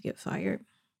they need to get fired.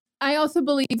 I also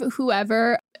believe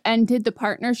whoever ended the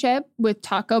partnership with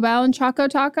Taco Bell and Choco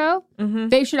Taco,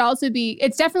 they should also be,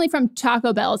 it's definitely from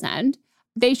Taco Bell's end.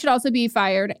 They should also be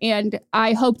fired. And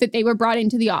I hope that they were brought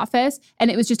into the office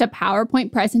and it was just a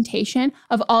PowerPoint presentation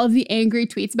of all of the angry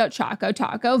tweets about Choco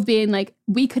Taco being like,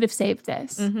 we could have saved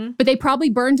this. But they probably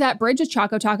burned that bridge with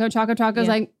Choco Taco. Choco Taco's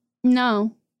like,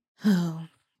 no. Oh,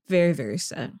 very, very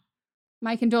sad.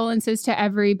 My condolences to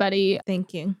everybody.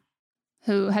 Thank you.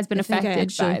 Who has been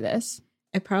affected by this.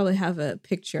 I probably have a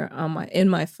picture in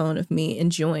my phone of me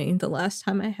enjoying the last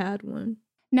time I had one.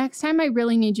 Next time I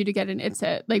really need you to get an It's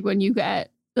It. Like when you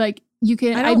get, like you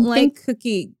can. I don't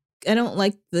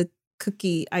like the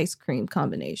cookie ice cream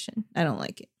combination. I don't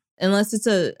like it. Unless it's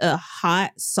a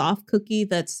hot, soft cookie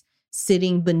that's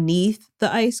sitting beneath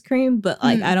the ice cream. But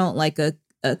like, I don't like a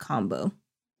combo.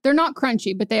 They're not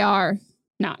crunchy, but they are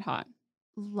not hot.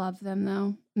 Love them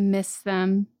though. Miss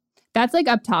them. That's like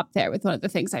up top there with one of the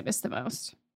things I miss the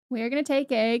most. We're going to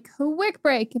take a quick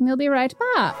break and we'll be right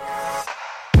back.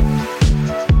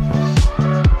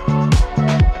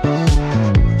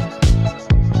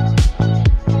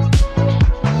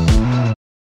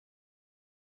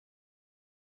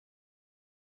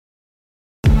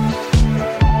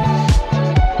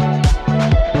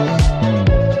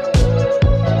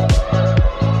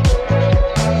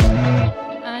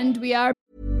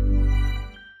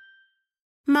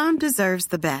 Mom deserves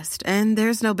the best, and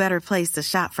there's no better place to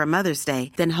shop for Mother's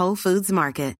Day than Whole Foods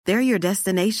Market. They're your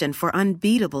destination for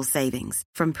unbeatable savings,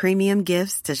 from premium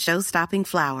gifts to show-stopping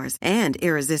flowers and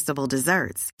irresistible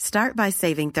desserts. Start by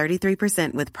saving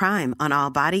 33% with Prime on all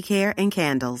body care and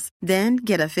candles. Then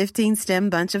get a 15-stem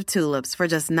bunch of tulips for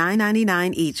just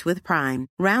 $9.99 each with Prime.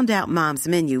 Round out Mom's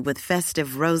menu with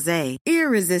festive rosé,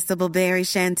 irresistible berry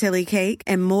chantilly cake,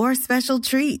 and more special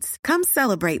treats. Come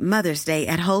celebrate Mother's Day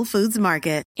at Whole Foods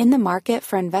Market. In the market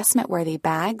for investment-worthy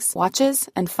bags, watches,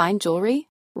 and fine jewelry,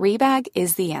 Rebag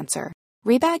is the answer.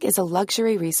 Rebag is a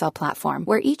luxury resale platform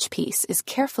where each piece is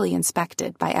carefully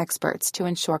inspected by experts to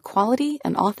ensure quality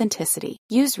and authenticity.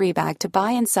 Use Rebag to buy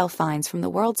and sell finds from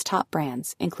the world's top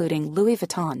brands, including Louis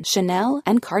Vuitton, Chanel,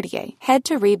 and Cartier. Head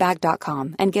to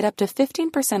Rebag.com and get up to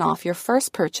 15% off your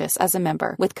first purchase as a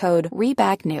member with code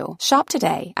REBAGNEW. Shop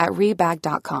today at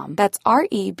Rebag.com. That's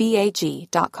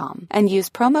REBAG.com. And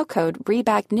use promo code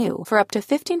REBAGNEW for up to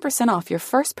 15% off your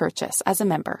first purchase as a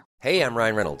member. Hey, I'm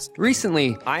Ryan Reynolds.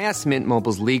 Recently, I asked Mint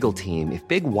Mobile's legal team if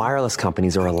big wireless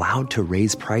companies are allowed to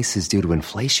raise prices due to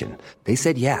inflation. They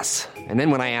said yes. And then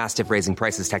when I asked if raising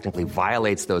prices technically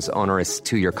violates those onerous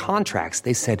two-year contracts,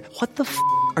 they said, "What the f***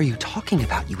 are you talking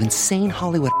about, you insane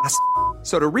Hollywood ass?"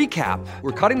 So to recap,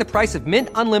 we're cutting the price of Mint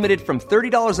Unlimited from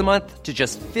 $30 a month to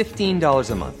just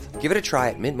 $15 a month. Give it a try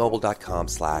at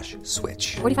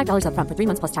mintmobile.com/switch. $45 up front for 3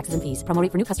 months plus taxes and fees. Promo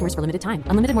rate for new customers for limited time.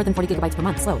 Unlimited more than 40 gigabytes per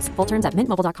month. Slows full terms at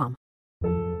mintmobile.com.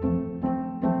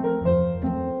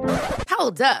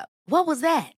 Hold up. What was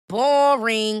that?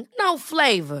 Boring. No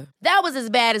flavor. That was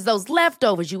as bad as those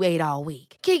leftovers you ate all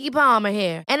week. Keke Palmer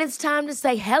here, and it's time to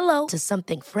say hello to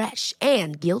something fresh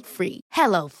and guilt-free.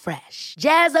 Hello Fresh.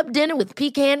 Jazz up dinner with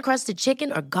pecan-crusted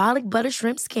chicken or garlic butter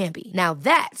shrimp scampi. Now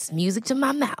that's music to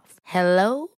my mouth.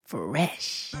 Hello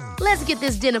Fresh. Let's get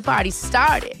this dinner party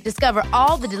started. Discover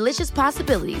all the delicious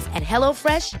possibilities at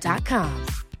HelloFresh.com.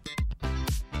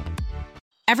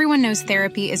 Everyone knows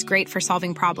therapy is great for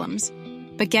solving problems.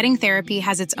 But getting therapy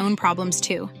has its own problems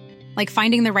too, like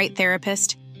finding the right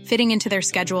therapist, fitting into their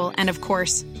schedule, and of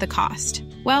course, the cost.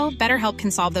 Well, BetterHelp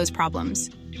can solve those problems.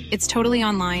 It's totally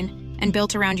online and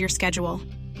built around your schedule.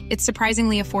 It's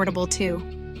surprisingly affordable too.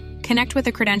 Connect with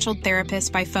a credentialed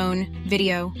therapist by phone,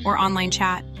 video, or online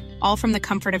chat, all from the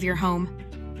comfort of your home.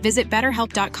 Visit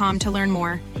BetterHelp.com to learn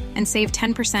more and save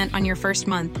 10% on your first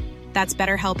month. That's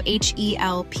BetterHelp,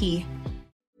 H-E-L-P.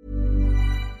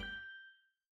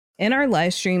 In our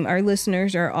live stream, our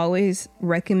listeners are always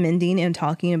recommending and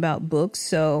talking about books.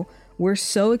 So we're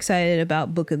so excited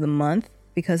about Book of the Month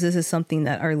because this is something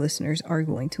that our listeners are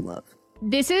going to love.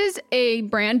 This is a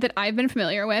brand that I've been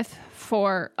familiar with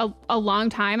for a long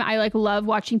time. I love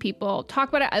watching people talk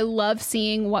about it. I love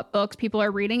seeing what books people are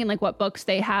reading and what books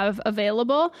they have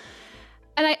available.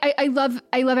 And I love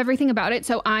everything about it.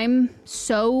 So I'm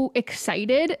so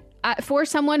excited for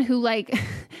someone who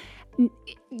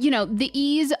the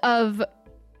ease of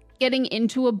getting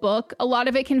into a book, a lot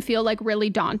of it can feel really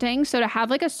daunting. So to have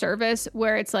a service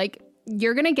where it's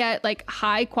you're going to get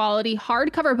high quality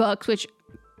hardcover books, which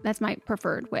that's my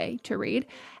preferred way to read,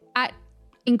 at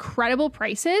incredible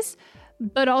prices,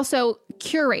 but also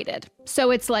curated.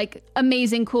 So it's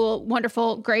amazing, cool,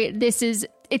 wonderful, great.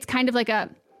 It's kind of a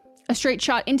straight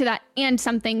shot into that, and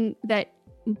something that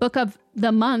Book of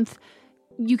the Month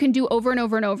you can do over and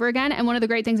over and over again. And one of the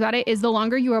great things about it is the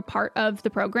longer you are part of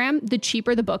the program, the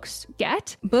cheaper the books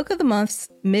get. Book of the Month's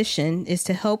mission is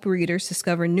to help readers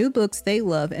discover new books they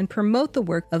love and promote the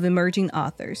work of emerging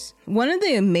authors. One of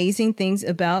the amazing things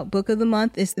about Book of the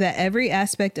Month is that every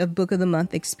aspect of Book of the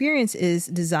Month experience is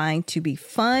designed to be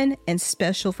fun and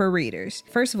special for readers.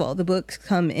 First of all, the books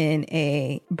come in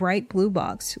a bright blue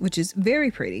box, which is very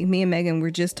pretty. Me and Megan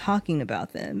were just talking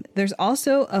about them. There's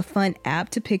also a fun app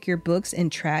to pick your books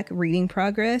and track reading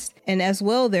progress. And as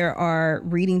well, there are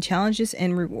reading challenges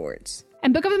and rewards.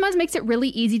 And Book of the Month makes it really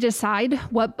easy to decide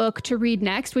what book to read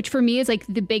next, which for me is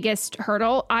the biggest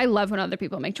hurdle. I love when other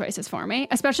people make choices for me,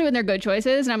 especially when they're good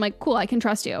choices. And I'm cool, I can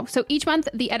trust you. So each month,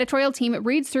 the editorial team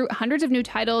reads through hundreds of new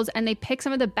titles and they pick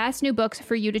some of the best new books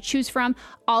for you to choose from.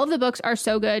 All of the books are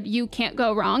so good, you can't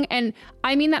go wrong. And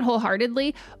I mean that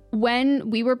wholeheartedly. When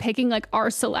we were picking our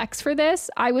selects for this,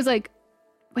 I was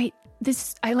wait,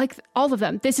 I like all of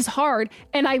them. This is hard.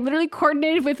 And I literally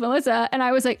coordinated with Melissa and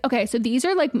I was okay, so these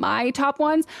are my top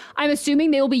ones. I'm assuming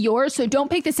they will be yours. So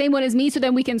don't pick the same one as me so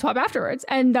then we can swap afterwards.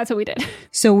 And that's what we did.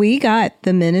 So we got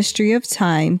The Ministry of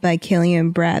Time by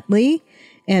Killian Bradley.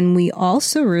 And we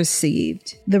also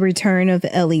received The Return of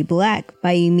Ellie Black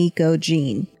by Emiko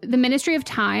Jean. The Ministry of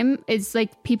Time is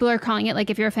people are calling it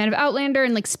if you're a fan of Outlander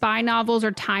and spy novels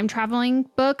or time traveling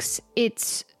books,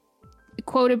 it's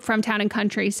quoted from Town and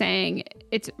Country saying,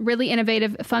 it's really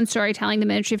innovative, fun storytelling. The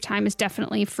Ministry of Time is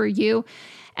definitely for you,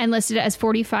 and listed it as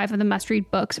 45 of the must-read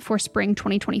books for spring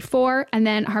 2024. And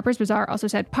then Harper's Bazaar also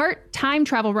said part time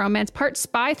travel romance, part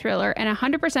spy thriller, and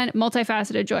 100%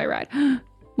 multifaceted joyride.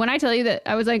 When I tell you that,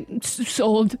 I was like,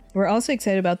 sold. We're also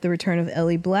excited about the return of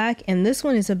Ellie Black, and this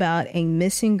one is about a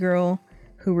missing girl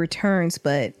who returns,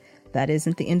 but that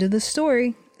isn't the end of the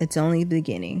story. It's only the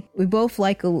beginning. We both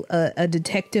like a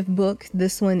detective book.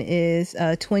 This one is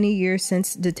 20 years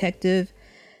since Detective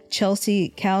Chelsea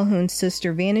Calhoun's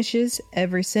sister vanishes.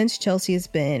 Ever since, Chelsea has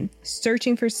been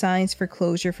searching for signs for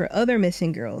closure for other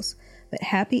missing girls, but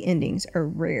happy endings are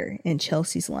rare in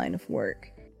Chelsea's line of work,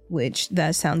 which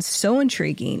that sounds so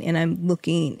intriguing, and I'm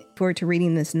looking forward to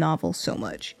reading this novel so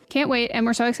much. Can't wait, and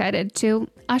we're so excited to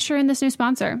usher in this new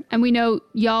sponsor. And we know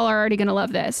y'all are already going to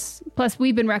love this. Plus,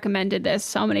 we've been recommended this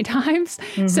so many times.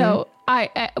 Mm-hmm. So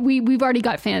we've already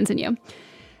got fans in you.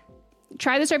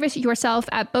 Try the service yourself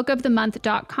at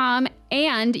bookofthemonth.com,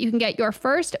 and you can get your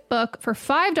first book for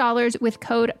 $5 with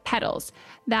code PEDALS.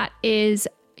 That is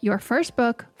your first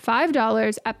book,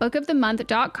 $5 at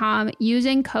bookofthemonth.com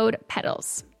using code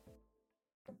PEDALS.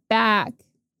 Back.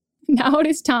 Now it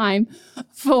is time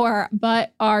for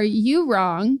But Are You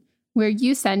Wrong?, where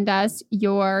you send us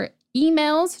your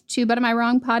emails to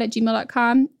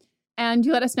butamIwrongpod@gmail.com, and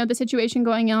you let us know the situation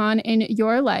going on in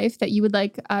your life that you would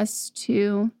like us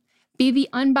to be the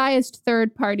unbiased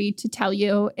third party to tell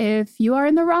you if you are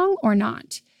in the wrong or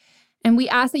not. And we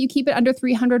ask that you keep it under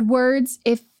 300 words.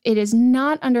 If it is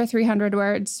not under 300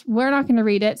 words, we're not going to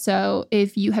read it. So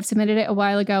if you have submitted it a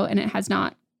while ago and it has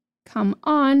not come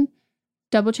on,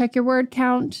 double check your word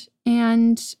count.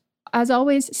 And as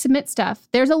always, submit stuff.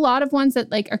 There's a lot of ones that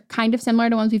are kind of similar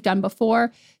to ones we've done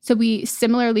before. So we,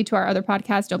 similarly to our other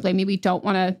podcasts, don't blame me, we don't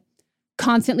want to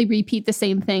constantly repeat the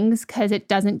same things because it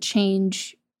doesn't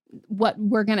change what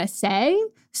we're going to say.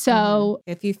 So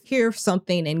if you hear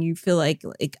something and you feel like,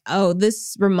 oh,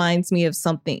 this reminds me of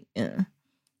something,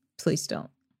 please don't.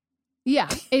 Yeah,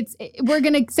 we're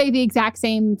going to say the exact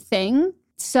same thing.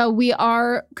 So we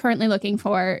are currently looking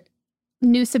for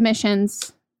new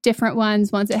submissions, different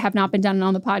ones that have not been done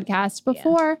on the podcast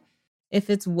before. Yeah. If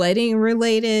it's wedding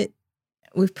related,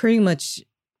 we've pretty much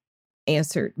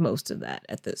answered most of that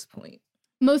at this point.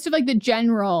 Most of the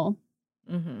general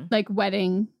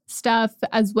wedding stuff,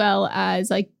 as well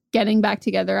as getting back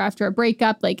together after a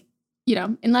breakup,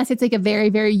 unless it's a very,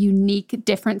 very unique,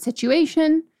 different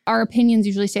situation, our opinions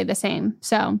usually stay the same.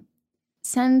 So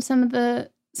send some of the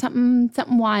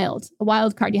something wild, a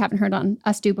wild card you haven't heard on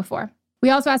us do before. We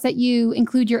also ask that you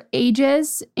include your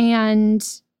ages, and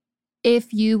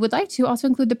if you would like to, also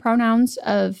include the pronouns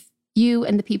of you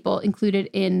and the people included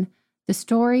in the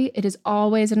story. It is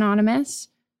always anonymous,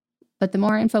 but the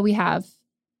more info we have,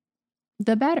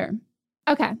 the better.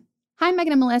 Okay. Hi,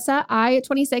 Megan and Melissa. I,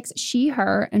 26, she,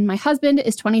 her, and my husband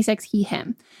is 26, he,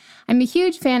 him. I'm a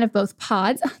huge fan of both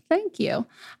pods. Thank you.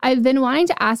 I've been wanting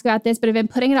to ask about this, but I've been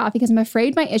putting it off because I'm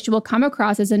afraid my issue will come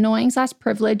across as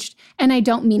annoying/privileged, and I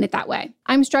don't mean it that way.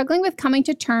 I'm struggling with coming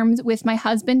to terms with my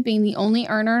husband being the only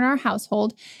earner in our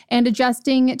household and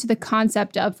adjusting to the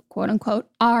concept of, quote unquote,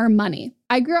 our money.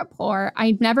 I grew up poor.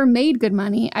 I never made good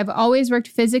money. I've always worked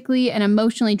physically and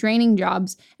emotionally draining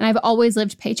jobs, and I've always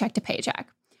lived paycheck to paycheck.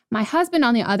 My husband,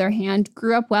 on the other hand,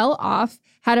 grew up well off,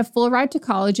 had a full ride to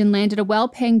college, and landed a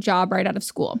well-paying job right out of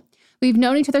school. We've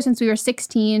known each other since we were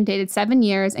 16, dated 7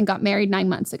 years, and got married 9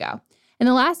 months ago. In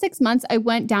the last 6 months, I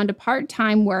went down to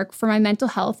part-time work for my mental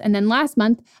health, and then last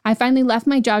month, I finally left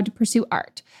my job to pursue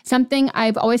art, something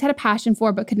I've always had a passion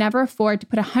for but could never afford to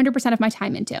put 100% of my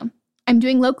time into. I'm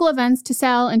doing local events to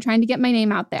sell and trying to get my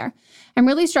name out there. I'm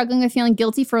really struggling with feeling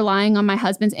guilty for relying on my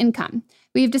husband's income.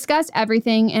 We've discussed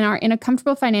everything and are in a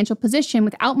comfortable financial position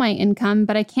without my income,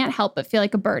 but I can't help but feel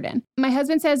like a burden. My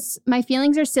husband says my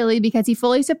feelings are silly because he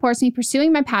fully supports me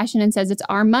pursuing my passion and says it's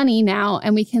our money now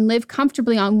and we can live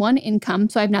comfortably on one income,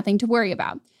 so I have nothing to worry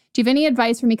about. Do you have any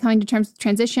advice for me coming to terms with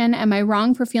transition? Am I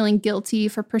wrong for feeling guilty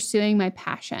for pursuing my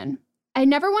passion? I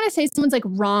never want to say someone's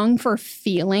wrong for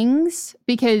feelings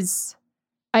because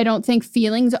I don't think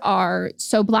feelings are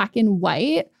so black and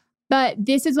white. But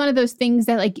this is one of those things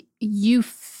that you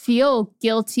feel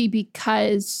guilty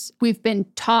because we've been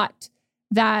taught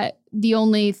that the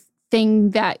only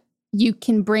thing that you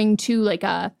can bring to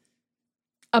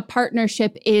a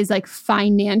partnership is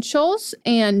financials,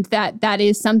 and that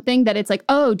is something that it's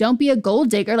oh, don't be a gold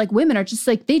digger. Women are just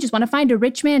they just want to find a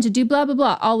rich man to do blah, blah,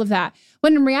 blah, all of that.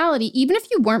 When in reality, even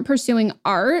if you weren't pursuing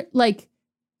art,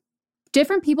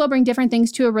 different people bring different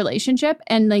things to a relationship,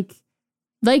 and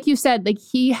like you said,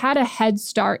 he had a head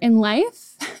start in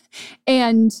life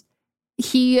and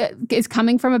he is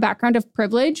coming from a background of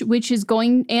privilege, which is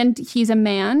and he's a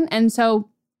man. And so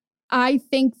I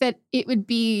think that it would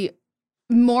be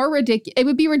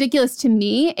ridiculous to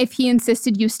me if he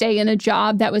insisted you stay in a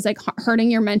job that was like hurting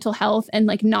your mental health and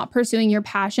like not pursuing your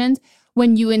passions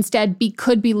when you instead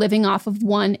could be living off of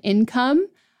one income.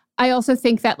 I also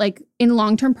think that like in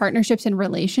long-term partnerships and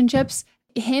relationships,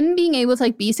 him being able to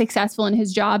like be successful in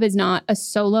his job is not a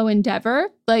solo endeavor.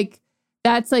 Like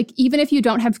that's like, even if you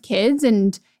don't have kids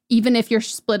and even if you're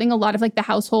splitting a lot of like the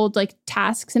household like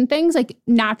tasks and things, like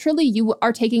naturally you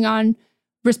are taking on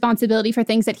responsibility for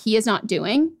things that he is not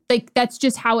doing. Like that's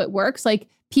just how it works. Like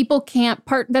people can't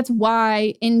that's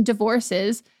why in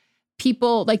divorces,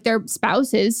 people like their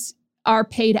spouses are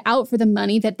paid out for the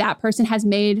money that that person has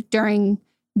made during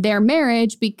their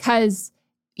marriage, because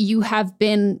you have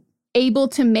been able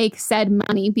to make said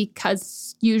money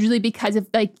usually because of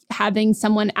like having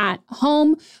someone at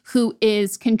home who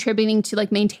is contributing to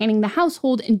like maintaining the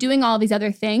household and doing all these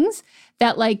other things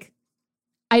that like,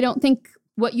 I don't think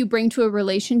what you bring to a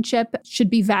relationship should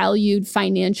be valued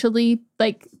financially.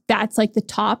 Like that's like the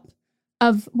top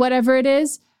of whatever it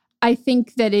is. I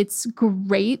think that it's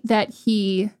great that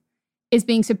he is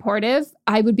being supportive.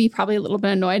 I would be probably a little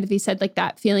bit annoyed if he said like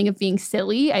that feeling of being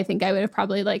silly. I think I would have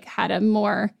probably like had a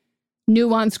more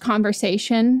nuanced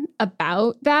conversation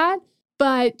about that.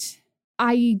 But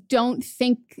I don't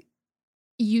think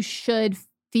you should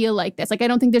feel like this. Like, I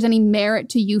don't think there's any merit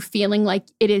to you feeling like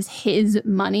it is his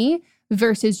money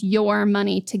versus your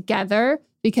money together,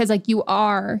 because like you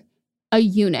are a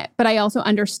unit. But I also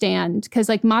understand because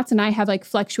like Mats and I have like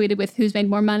fluctuated with who's made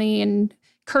more money, and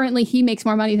currently he makes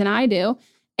more money than I do,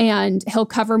 and he'll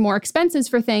cover more expenses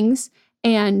for things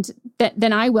and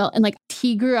than I will. And like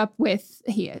he grew up with,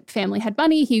 family had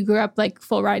money. He grew up like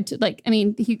full ride to like, I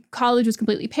mean, college was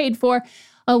completely paid for,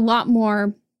 a lot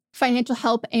more financial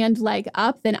help and leg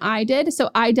up than I did. So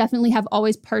I definitely have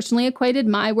always personally equated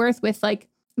my worth with like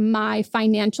my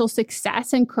financial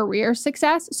success and career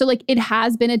success. So like it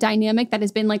has been a dynamic that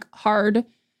has been like hard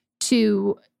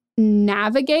to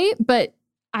navigate, but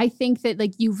I think that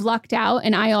like you've lucked out.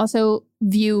 And I also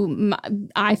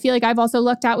I feel like I've also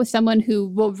lucked out with someone who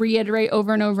will reiterate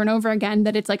over and over and over again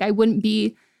that it's like,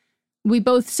 we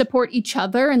both support each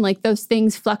other, and like those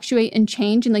things fluctuate and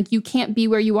change. And like, you can't be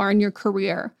where you are in your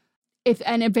career if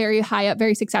in a very high up,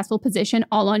 very successful position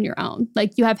all on your own.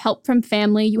 Like you have help from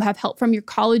family, you have help from your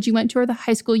college you went to or the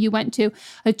high school you went to,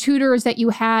 tutors that you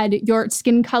had, your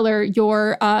skin color,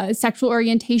 your sexual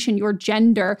orientation, your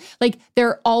gender. Like there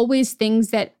are always things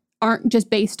that aren't just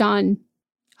based on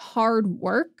hard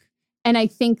work. And I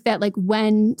think that like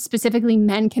when specifically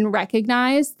men can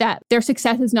recognize that their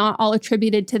success is not all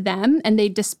attributed to them and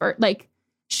they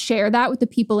share that with the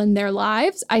people in their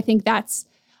lives, I think that's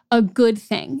a good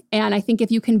thing. And I think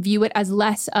if you can view it as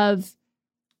less of,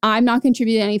 I'm not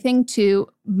contributing anything, to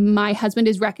my husband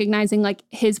is recognizing like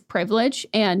his privilege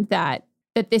and that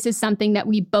this is something that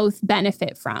we both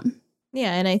benefit from.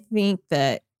 Yeah. And I think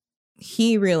that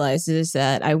he realizes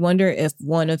that, I wonder if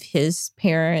one of his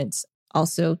parents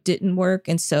also didn't work.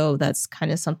 And so that's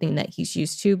kind of something that he's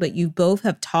used to, but you both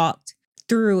have talked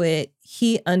through it.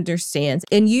 He understands.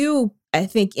 And you, I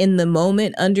think in the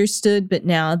moment understood, but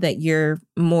now that you're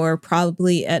more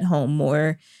probably at home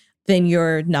more, then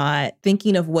you're not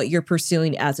thinking of what you're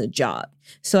pursuing as a job.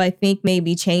 So I think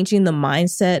maybe changing the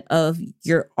mindset of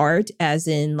your art, as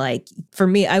in like, for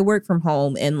me, I work from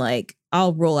home and like,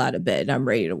 I'll roll out of bed and I'm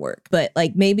ready to work. But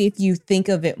like maybe if you think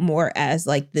of it more as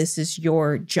like this is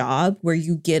your job where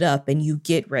you get up and you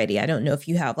get ready. I don't know if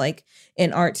you have like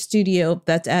an art studio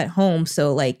that's at home.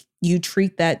 So like you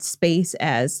treat that space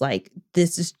as like,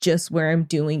 this is just where I'm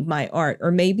doing my art. Or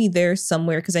maybe there's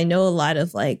somewhere, because I know a lot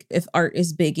of like, if art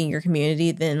is big in your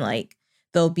community, then like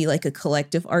there'll be like a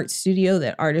collective art studio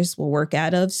that artists will work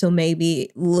out of. So maybe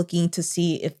looking to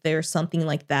see if there's something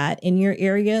like that in your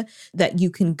area that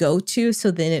you can go to. So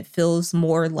then it feels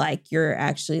more like you're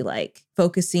actually like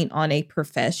focusing on a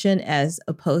profession as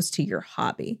opposed to your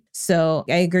hobby. So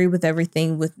I agree with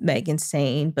everything with Megan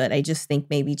saying, but I just think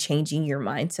maybe changing your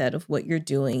mindset of what you're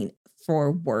doing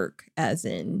for work, as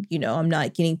in, you know, I'm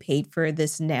not getting paid for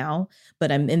this now,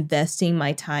 but I'm investing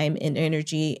my time and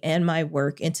energy and my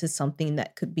work into something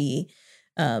that could be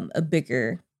a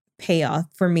bigger payoff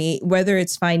for me, whether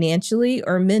it's financially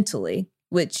or mentally,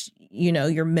 which, you know,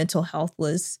 your mental health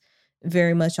was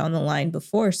very much on the line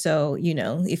before. So, you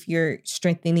know, if you're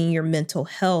strengthening your mental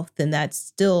health, then that's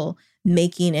still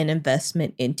making an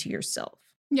investment into yourself.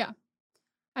 Yeah,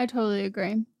 I totally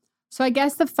agree. So I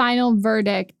guess the final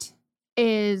verdict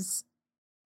is,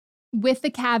 with the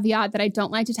caveat that I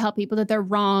don't like to tell people that they're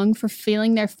wrong for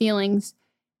feeling their feelings,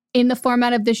 in the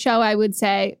format of the show, I would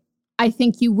say, I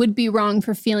think you would be wrong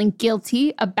for feeling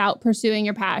guilty about pursuing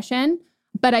your passion,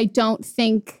 but I don't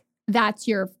think that's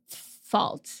your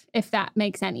fault, if that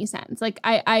makes any sense. Like,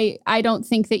 I don't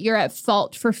think that you're at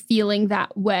fault for feeling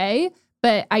that way,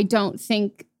 but I don't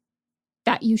think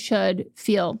that you should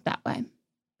feel that way.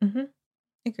 Mm-hmm.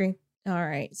 Agree. All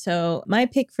right. So my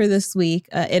pick for this week,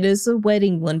 it is a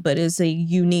wedding one, but it's a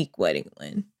unique wedding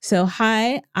one. So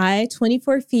hi, I,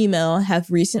 24 female,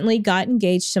 have recently got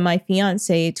engaged to my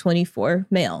fiance, 24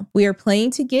 male. We are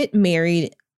planning to get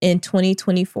married in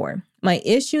 2024. My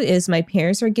issue is my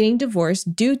parents are getting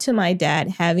divorced due to my dad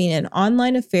having an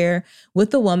online affair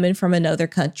with a woman from another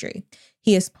country.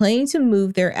 He is planning to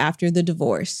move there after the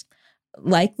divorce,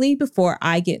 likely before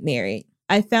I get married.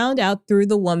 I found out through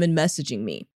the woman messaging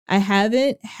me. I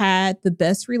haven't had the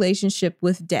best relationship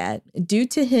with dad due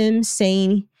to him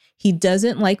saying he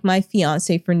doesn't like my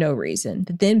fiance for no reason,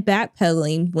 but then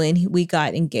backpedaling when we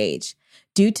got engaged.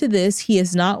 Due to this, he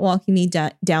is not walking me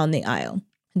down the aisle.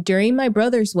 During my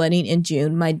brother's wedding in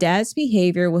June, my dad's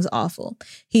behavior was awful.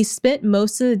 He spent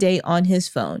most of the day on his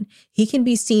phone. He can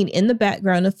be seen in the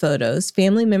background of photos.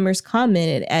 Family members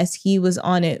commented as he was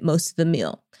on it most of the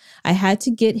meal. I had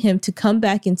to get him to come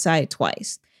back inside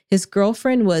twice. His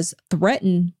girlfriend was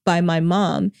threatened by my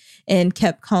mom and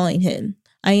kept calling him.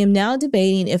 I am now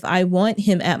debating if I want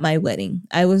him at my wedding.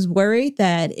 I was worried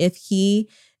that if he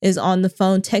is on the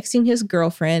phone texting his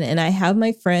girlfriend and I have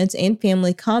my friends and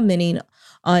family commenting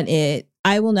on it,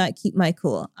 I will not keep my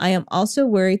cool. I am also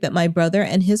worried that my brother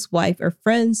and his wife are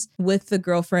friends with the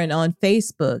girlfriend on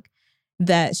Facebook,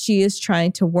 that she is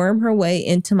trying to worm her way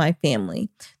into my family,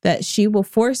 that she will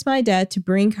force my dad to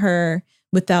bring her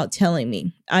without telling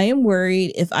me. I am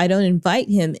worried if I don't invite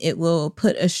him, it will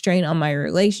put a strain on my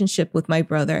relationship with my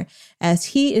brother, as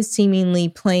he is seemingly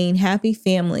playing happy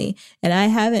family, and I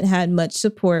haven't had much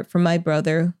support from my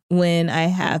brother when I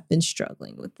have been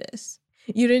struggling with this.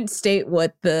 You didn't state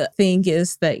what the thing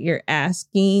is that you're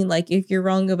asking, like if you're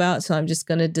wrong about, so I'm just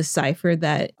going to decipher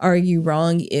that. Are you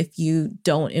wrong if you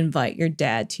don't invite your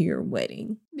dad to your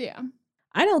wedding? Yeah.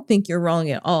 I don't think you're wrong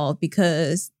at all,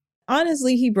 because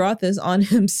honestly, he brought this on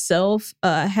himself,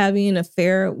 having an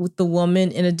affair with the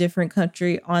woman in a different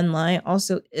country online.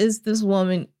 Also, is this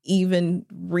woman even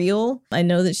real? I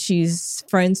know that she's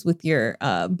friends with your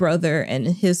brother and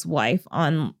his wife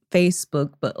on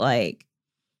Facebook, but like,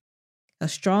 a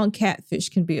strong catfish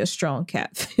can be a strong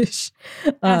catfish.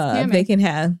 They can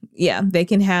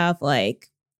have like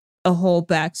a whole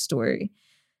backstory.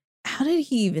 How did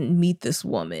he even meet this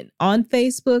woman? On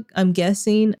Facebook, I'm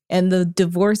guessing, and the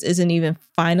divorce isn't even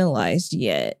finalized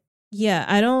yet.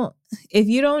 Yeah, if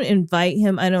you don't invite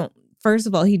him, first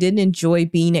of all, he didn't enjoy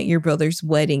being at your brother's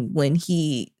wedding when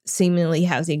he seemingly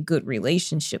has a good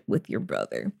relationship with your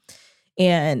brother.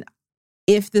 And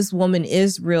if this woman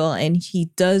is real and he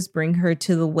does bring her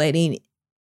to the wedding,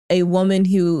 a woman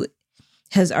who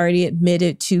has already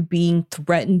admitted to being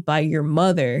threatened by your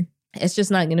mother, it's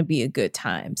just not going to be a good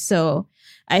time. So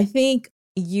I think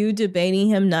you debating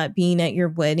him not being at your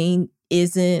wedding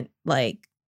isn't like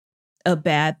a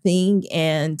bad thing.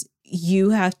 And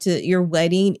your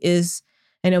wedding is,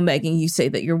 I know, Megan, you say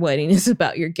that your wedding is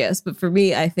about your guests, but for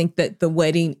me, I think that the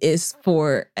wedding is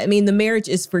the marriage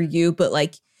is for you, but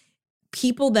like,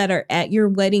 people that are at your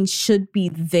wedding should be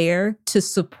there to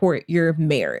support your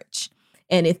marriage.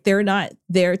 And if they're not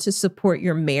there to support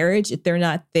your marriage, if they're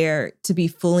not there to be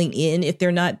fully in, if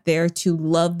they're not there to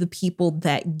love the people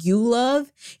that you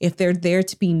love, if they're there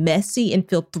to be messy and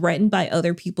feel threatened by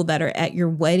other people that are at your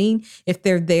wedding, if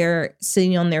they're there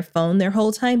sitting on their phone their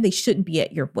whole time, they shouldn't be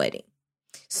at your wedding.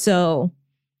 So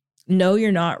no,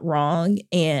 you're not wrong.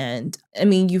 And I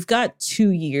mean, you've got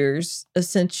 2 years,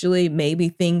 essentially. Maybe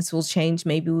things will change.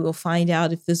 Maybe we will find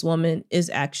out if this woman is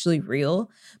actually real.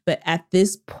 But at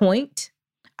this point,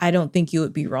 I don't think you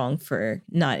would be wrong for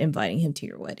not inviting him to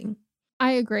your wedding.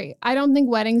 I agree. I don't think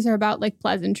weddings are about like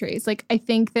pleasantries. Like, I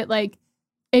think that like,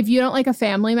 if you don't like a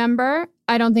family member,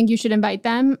 I don't think you should invite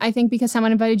them. I think because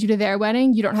someone invited you to their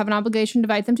wedding, you don't have an obligation to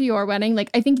invite them to your wedding. Like,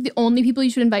 I think the only people you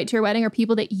should invite to your wedding are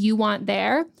people that you want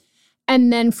there.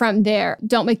 And then from there,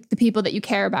 don't make the people that you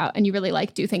care about and you really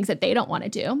like do things that they don't want to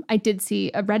do. I did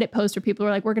see a Reddit post where people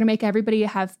were like, we're going to make everybody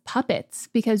have puppets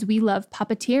because we love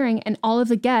puppeteering. And all of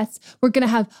the guests, we're going to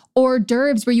have hors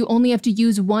d'oeuvres where you only have to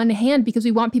use one hand because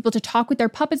we want people to talk with their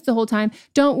puppets the whole time.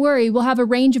 Don't worry, we'll have a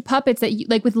range of puppets that you,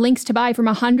 like with links to buy from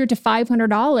 $100 to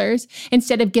 $500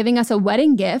 instead of giving us a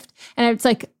wedding gift. And it's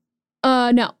like,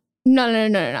 no.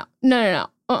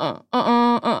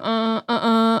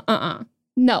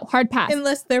 No, hard pass.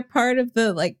 Unless they're part of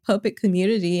the like puppet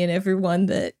community and everyone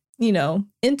that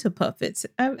into puppets.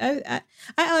 I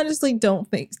honestly don't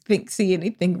see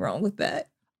anything wrong with that.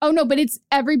 Oh, no, but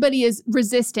everybody is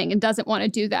resisting and doesn't want to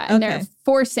do that. And they're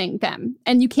forcing them.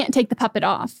 And you can't take the puppet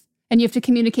off. And you have to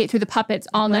communicate through the puppets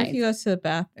all night. What if you go to the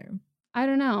bathroom? I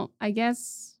don't know. I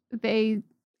guess they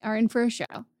are in for a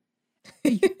show.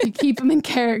 You keep them in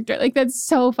character. Like, that's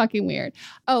so fucking weird.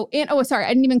 Sorry, I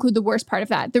didn't even include the worst part of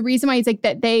that. The reason why he's like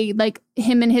that they, like,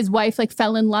 him and his wife, like,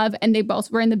 fell in love, and they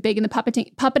both were in the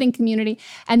puppeting community,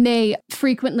 and they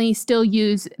frequently still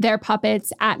use their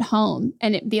puppets at home.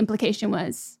 And the implication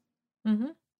was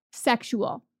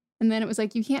sexual. And then it was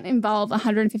like, you can't involve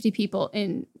 150 people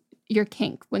in your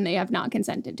kink when they have not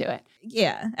consented to it.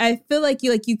 Yeah, I feel like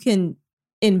you can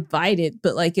invite it,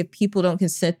 but like if people don't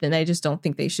consent, then I just don't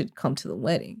think they should come to the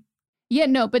wedding. Yeah,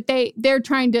 no, but they were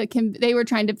trying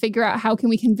to figure out how can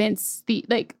we convince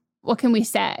what can we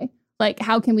say? Like,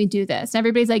 how can we do this? And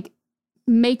everybody's like,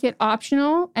 make it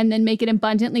optional and then make it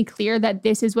abundantly clear that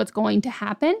this is what's going to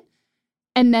happen.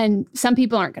 And then some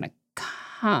people aren't going to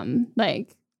come.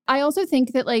 Like, I also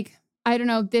think that, like, I don't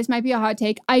know, this might be a hot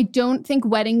take. I don't think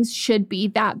weddings should be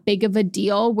that big of a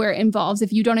deal where it involves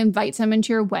if you don't invite someone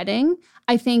to your wedding.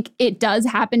 I think it does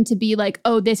happen to be like,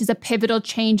 oh, this is a pivotal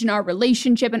change in our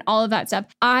relationship and all of that stuff.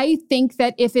 I think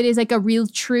that if it is like a real,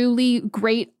 truly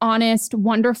great, honest,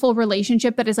 wonderful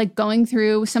relationship that is like going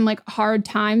through some like hard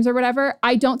times or whatever,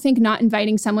 I don't think not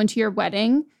inviting someone to your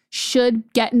wedding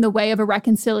should get in the way of a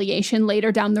reconciliation later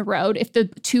down the road if the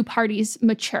two parties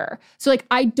mature. So like,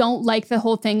 I don't like the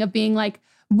whole thing of being like,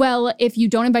 well, if you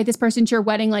don't invite this person to your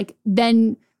wedding, like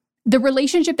then the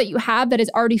relationship that you have that is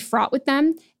already fraught with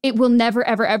them, it will never,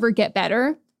 ever, ever get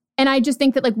better. And I just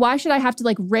think that like, why should I have to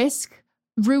like risk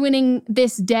ruining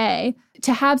this day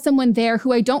to have someone there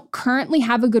who I don't currently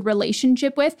have a good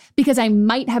relationship with because I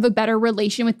might have a better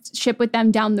relationship with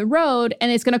them down the road.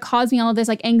 And it's going to cause me all of this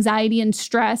like anxiety and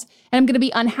stress. And I'm going to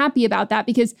be unhappy about that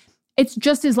because it's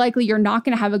just as likely you're not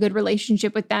going to have a good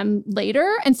relationship with them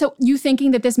later. And so you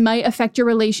thinking that this might affect your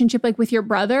relationship like with your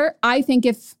brother, I think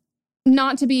if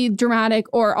not to be dramatic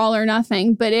or all or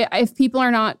nothing, but if people are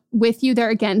not with you,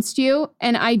 they're against you.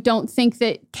 And I don't think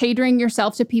that catering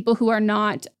yourself to people who are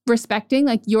not respecting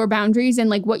like your boundaries and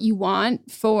like what you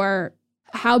want for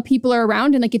how people are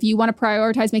around. And like, if you want to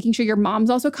prioritize making sure your mom's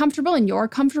also comfortable and you're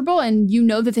comfortable and you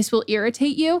know that this will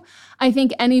irritate you, I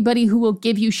think anybody who will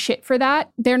give you shit for that,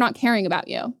 they're not caring about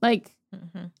you. Like,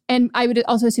 and I would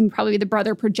also assume probably the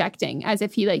brother projecting as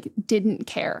if he like didn't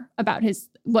care about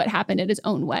what happened at his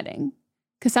own wedding.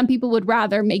 Because some people would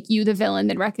rather make you the villain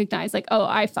than recognize like, oh,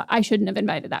 I shouldn't have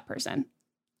invited that person.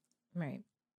 Right.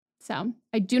 So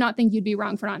I do not think you'd be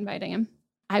wrong for not inviting him.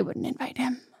 I wouldn't invite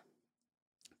him.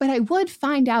 But I would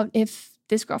find out if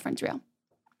this girlfriend's real.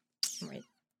 Right.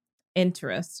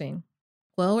 Interesting.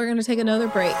 Well, we're going to take another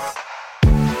break.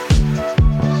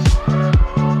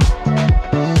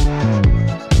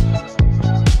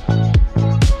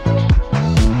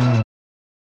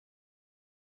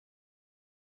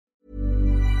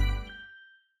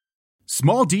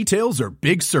 Small details are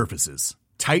big surfaces.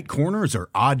 Tight corners are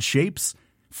odd shapes.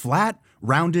 Flat,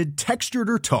 rounded, textured,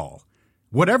 or tall.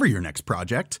 Whatever your next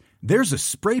project, there's a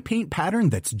spray paint pattern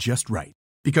that's just right.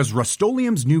 Because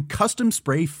Rust-Oleum's new Custom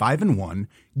Spray 5-in-1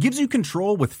 gives you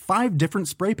control with 5 different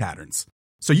spray patterns.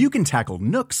 So you can tackle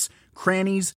nooks,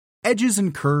 crannies, edges,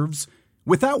 and curves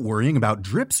without worrying about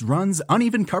drips, runs,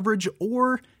 uneven coverage,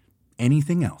 or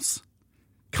anything else.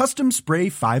 Custom Spray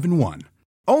 5-in-1.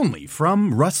 Only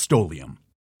from Rust-Oleum.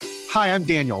 Hi, I'm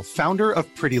Daniel, founder of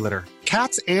Pretty Litter.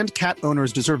 Cats and cat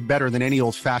owners deserve better than any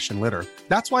old-fashioned litter.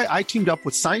 That's why I teamed up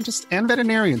with scientists and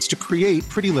veterinarians to create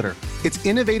Pretty Litter. Its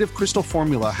innovative crystal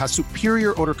formula has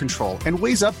superior odor control and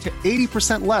weighs up to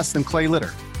 80% less than clay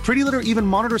litter. Pretty Litter even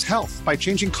monitors health by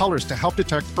changing colors to help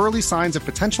detect early signs of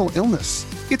potential illness.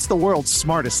 It's the world's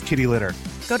smartest kitty litter.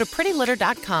 Go to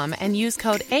prettylitter.com and use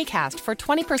code ACAST for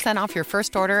 20% off your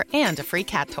first order and a free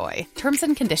cat toy. Terms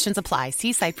and conditions apply.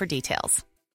 See site for details.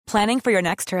 Planning for your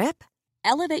next trip?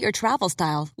 Elevate your travel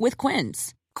style with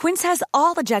Quince. Quince has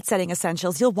all the jet-setting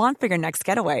essentials you'll want for your next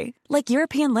getaway, like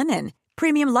European linen,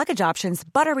 premium luggage options,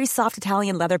 buttery soft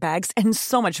Italian leather bags, and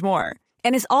so much more.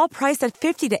 And is all priced at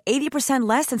 50 to 80%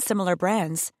 less than similar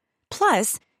brands.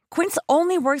 Plus, Quince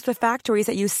only works with factories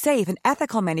that use safe and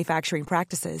ethical manufacturing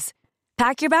practices.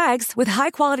 Pack your bags with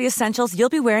high-quality essentials you'll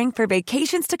be wearing for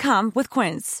vacations to come with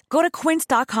Quince. Go to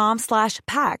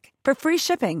quince.com/pack for free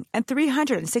shipping and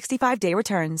 365-day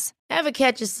returns. Ever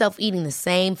catch yourself eating the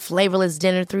same flavorless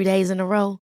dinner 3 days in a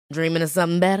row? Dreaming of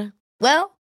something better?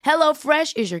 Well,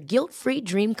 HelloFresh is your guilt-free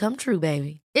dream come true,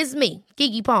 baby. It's me,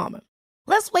 Keke Palmer.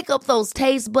 Let's wake up those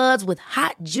taste buds with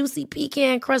hot, juicy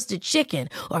pecan-crusted chicken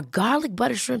or garlic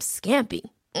butter shrimp scampi.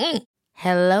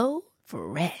 Hello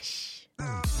Fresh.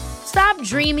 Stop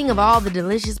dreaming of all the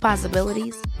delicious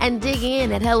possibilities and dig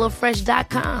in at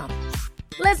HelloFresh.com.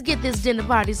 Let's get this dinner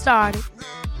party started.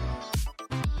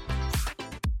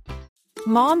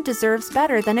 Mom deserves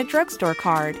better than a drugstore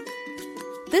card.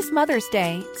 This Mother's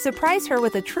Day, surprise her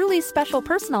with a truly special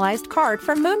personalized card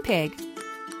from Moonpig.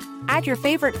 Add your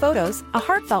favorite photos, a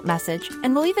heartfelt message,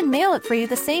 and we'll even mail it for you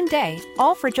the same day,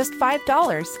 all for just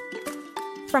 $5.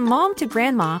 From mom to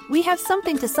grandma, we have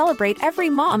something to celebrate every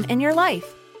mom in your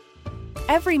life.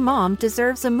 Every mom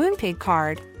deserves a Moonpig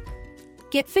card.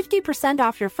 Get 50%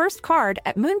 off your first card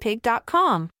at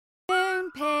Moonpig.com.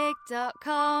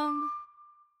 Moonpig.com.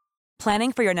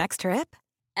 Planning for your next trip?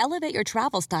 Elevate your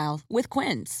travel style with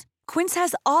Quince. Quince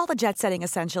has all the jet-setting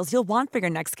essentials you'll want for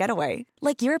your next getaway,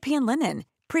 like European linen,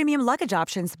 premium luggage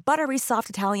options, buttery soft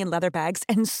Italian leather bags,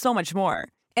 and so much more.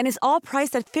 And is all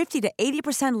priced at 50 to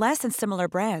 80% less than similar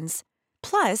brands.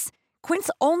 Plus, Quince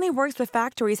only works with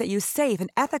factories that use safe and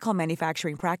ethical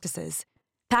manufacturing practices.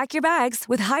 Pack your bags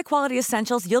with high-quality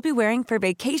essentials you'll be wearing for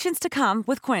vacations to come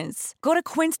with Quince. Go to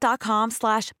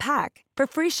quince.com/pack for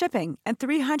free shipping and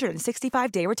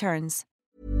 365-day returns.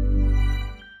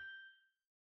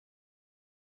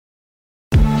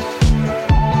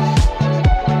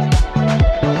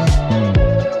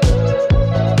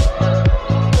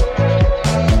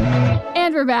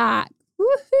 And we're back.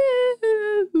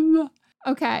 Woo-hoo.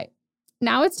 Okay.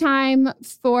 Now it's time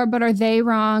for But Are They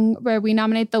Wrong, where we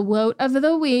nominate the WOT of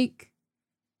the week.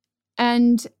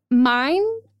 And mine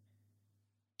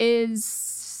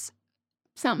is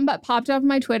something that popped up on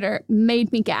my Twitter,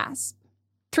 made me gasp.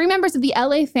 3 members of the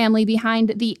LA family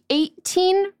behind the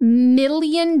 $18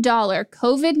 million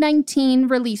COVID-19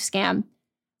 relief scam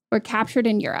were captured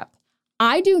in Europe.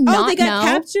 I do not know. Oh, they got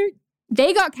captured?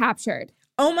 They got captured.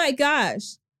 Oh my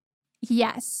gosh.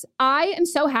 Yes. I am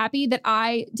so happy that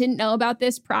I didn't know about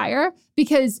this prior,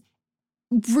 because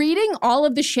reading all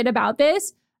of the shit about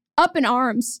this, up in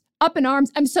arms.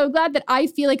 I'm so glad that I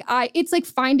feel like it's like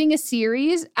finding a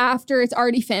series after it's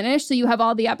already finished. So you have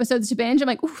all the episodes to binge. I'm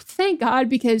like, oh, thank God,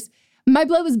 because my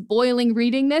blood was boiling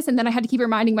reading this. And then I had to keep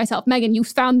reminding myself, Megan, you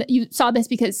saw this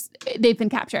because they've been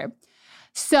captured.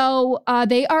 So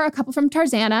they are a couple from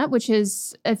Tarzana, which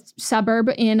is a suburb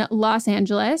in Los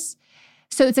Angeles.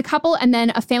 So it's a couple and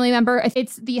then a family member.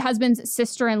 It's the husband's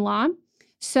sister-in-law.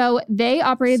 So they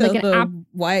operated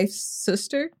wife's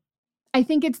sister? I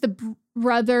think it's the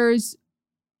brother's.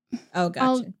 Oh, gotcha.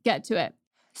 I'll get to it.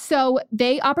 So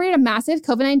they operated a massive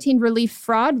COVID-19 relief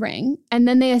fraud ring, and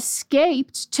then they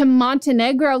escaped to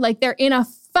Montenegro like they're in a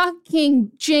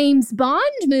fucking James Bond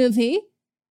movie.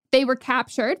 They were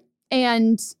captured,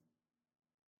 and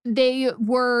they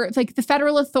were like, the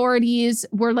federal authorities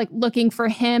were like looking for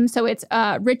him. So it's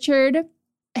Richard.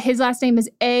 His last name is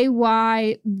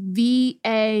Ayvazyan,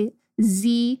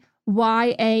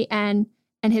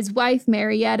 and his wife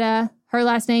Marietta. Her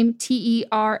last name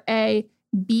Terabellian.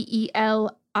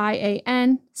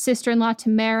 Sister-in-law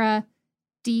Tamara,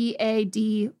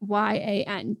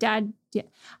 Dadyan. Dad. Yeah.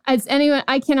 As anyone,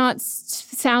 I cannot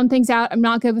sound things out. I'm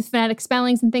not good with phonetic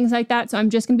spellings and things like that. So I'm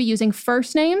just going to be using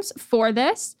first names for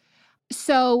this.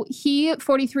 So he,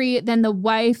 43, then the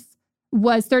wife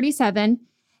was 37.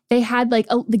 They had like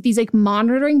these like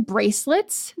monitoring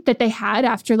bracelets that they had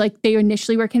after like they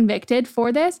initially were convicted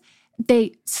for this.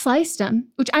 They sliced them,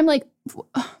 which I'm like,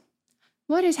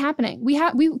 what is happening? We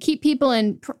keep people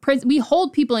in prison. We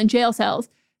hold people in jail cells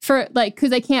for like, because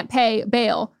they can't pay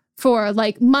bail for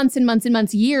like months and months and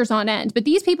months, years on end. But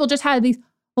these people just had these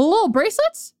little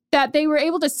bracelets that they were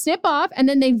able to snip off, and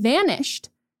then they vanished.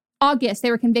 August, they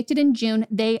were convicted in June.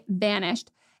 They vanished.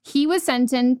 He was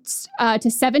sentenced to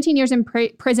 17 years in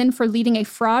prison for leading a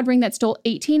fraud ring that stole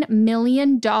 $18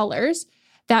 million.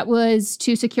 That was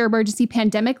to secure emergency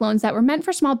pandemic loans that were meant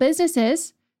for small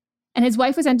businesses. And his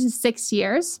wife was sentenced to 6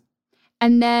 years.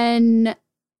 And then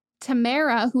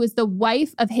Tamara, who is the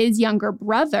wife of his younger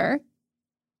brother,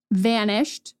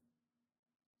 vanished.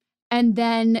 And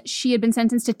then she had been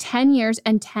sentenced to 10 years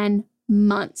and 10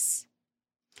 months.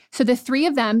 So the 3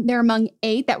 of them, they're among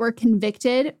 8 that were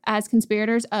convicted as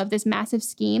conspirators of this massive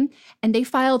scheme. And they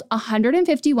filed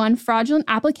 151 fraudulent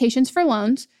applications for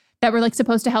loans that were like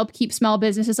supposed to help keep small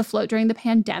businesses afloat during the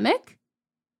pandemic.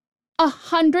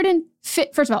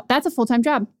 First of all, that's a full-time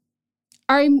job.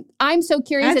 I'm so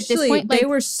curious. Actually, at this point. They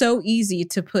were so easy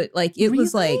to put, like, it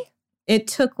was like, it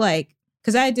took like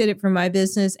because I did it for my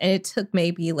business and it took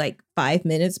maybe like 5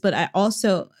 minutes. But I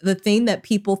also, the thing that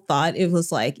people thought it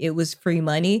was free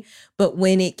money. But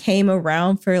when it came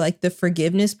around for like the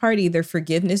forgiveness part, either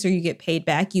forgiveness or you get paid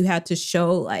back, you had to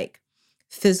show like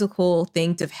physical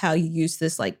things of how you use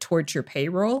this like towards your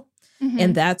payroll. Mm-hmm.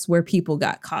 And that's where people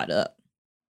got caught up.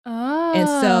 Oh. And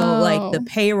so like the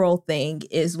payroll thing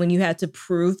is when you had to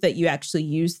prove that you actually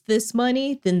used this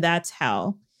money, then that's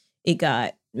how it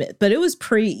got. But it was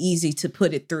pretty easy to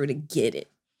put it through to get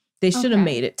it. They should have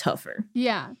made it tougher.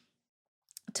 Yeah.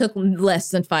 It took less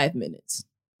than 5 minutes.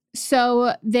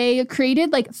 So they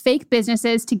created like fake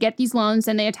businesses to get these loans,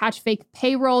 and they attached fake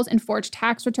payrolls and forged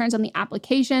tax returns on the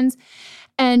applications.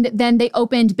 And then they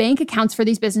opened bank accounts for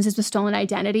these businesses with stolen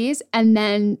identities. And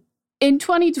then in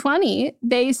 2020,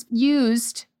 they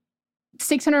used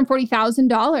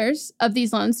 $640,000 of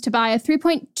these loans to buy a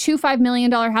 $3.25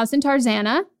 million house in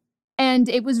Tarzana. And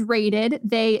it was raided.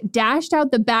 They dashed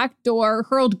out the back door,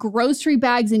 hurled grocery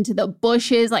bags into the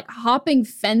bushes, like hopping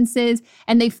fences.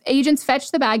 And agents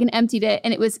fetched the bag and emptied it.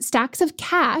 And it was stacks of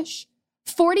cash,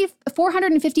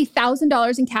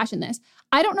 $450,000 in cash in this.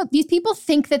 I don't know. These people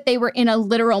think that they were in a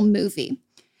literal movie.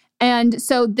 And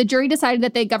so the jury decided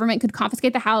that the government could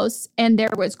confiscate the house, and there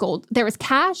was gold. There was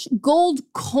cash, gold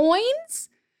coins,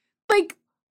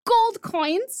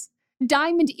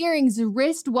 diamond earrings,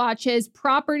 wristwatches,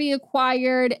 property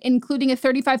acquired, including a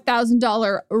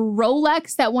 $35,000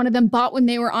 Rolex that one of them bought when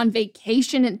they were on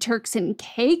vacation in Turks and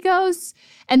Caicos.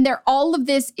 And they're all of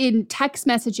this in text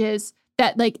messages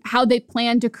that like how they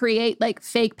plan to create like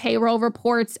fake payroll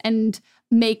reports and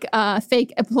make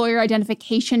fake employer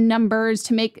identification numbers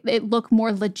to make it look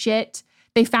more legit.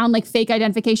 They found like fake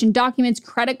identification documents,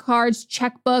 credit cards,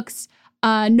 checkbooks,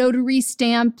 notary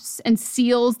stamps and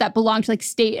seals that belong to like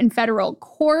state and federal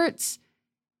courts.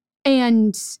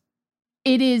 And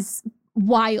it is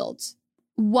wild.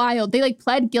 They like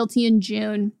pled guilty in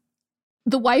June.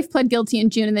 The wife pled guilty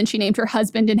in June, and then she named her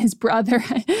husband and his brother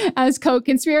as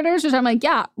co-conspirators, which I'm like,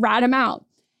 yeah, rat him out.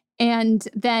 And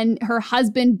then her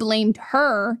husband blamed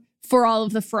her for all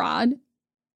of the fraud.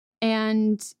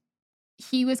 And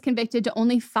he was convicted to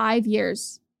only 5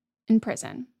 years in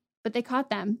prison. But they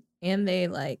caught them. And they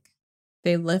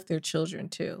left their children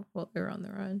too while they were on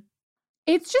the run.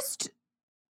 It's just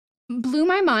blew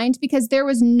my mind because there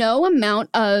was no amount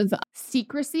of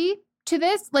secrecy to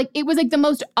this. Like, it was like the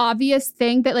most obvious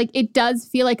thing that like it does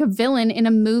feel like a villain in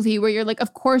a movie where you're like,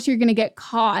 of course you're going to get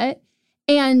caught.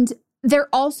 And they're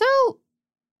also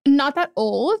not that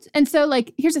old. And so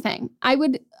like, here's the thing. I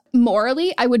would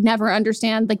never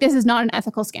understand, like, this is not an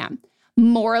ethical scam.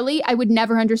 Morally, I would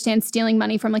never understand stealing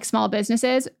money from like small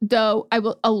businesses, though a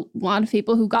lot of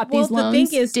people who got these loans. The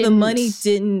thing is, the money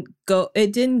didn't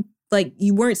like,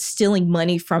 you weren't stealing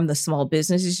money from the small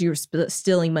businesses, you were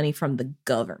stealing money from the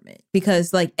government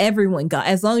because like everyone got,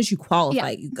 as long as you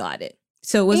qualified, you got it.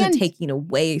 So it wasn't taking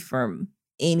away from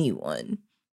anyone.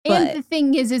 And the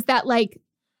thing is that like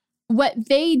what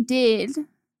they did,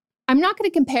 I'm not going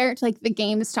to compare it to like the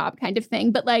GameStop kind of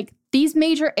thing, but like these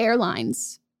major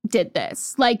airlines did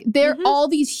this. Like they're all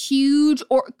these huge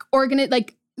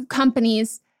like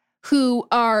companies who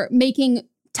are making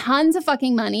tons of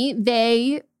fucking money.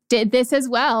 They did this as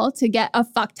well to get a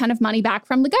fuck ton of money back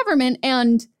from the government.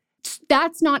 And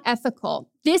that's not ethical.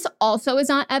 This also is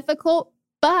not ethical,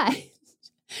 but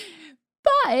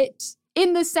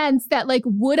in the sense that like,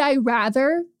 would I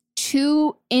rather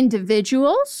two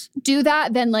individuals do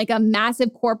that than like a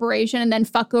massive corporation and then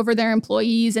fuck over their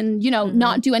employees and, you know,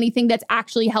 not do anything that's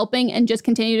actually helping and just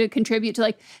continue to contribute to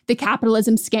like the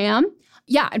capitalism scam?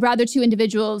 Yeah, I'd rather two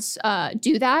individuals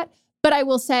do that. But I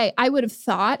will say, I would have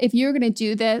thought if you're going to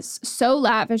do this so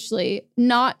lavishly,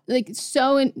 not like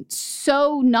so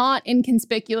not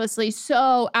inconspicuously,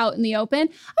 so out in the open, I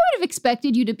would have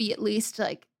expected you to be at least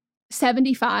like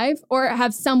 75 or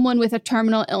have someone with a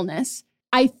terminal illness.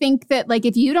 I think that like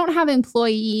if you don't have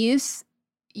employees,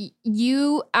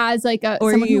 you as like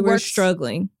someone who works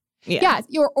struggling.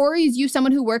 Or is you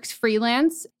someone who works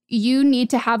freelance, you need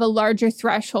to have a larger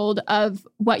threshold of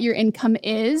what your income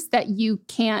is that you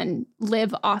can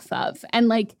live off of. And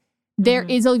like there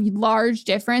is a large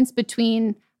difference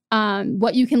between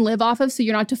what you can live off of, so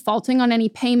you're not defaulting on any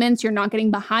payments, you're not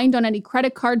getting behind on any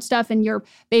credit card stuff, and you're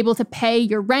able to pay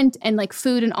your rent and like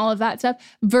food and all of that stuff,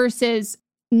 versus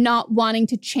not wanting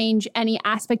to change any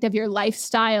aspect of your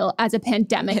lifestyle as a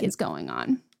pandemic is going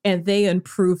on. And they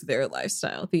improve their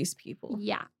lifestyle, these people.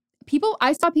 Yeah.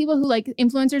 I saw people who like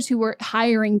influencers who were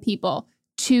hiring people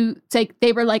to like,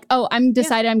 they were like, oh, I'm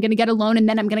decided I'm going to get a loan and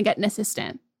then I'm going to get an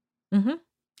assistant. And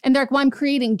they're like, well, I'm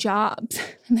creating jobs.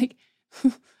 I'm like,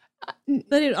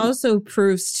 But it also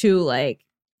proves too, like,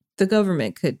 the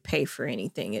government could pay for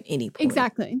anything at any point.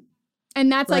 Exactly.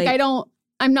 And that's like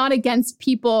I'm not against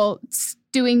people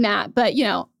doing that. But, you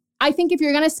know, I think if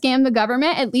you're going to scam the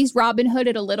government, at least Robin Hood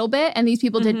it a little bit. And these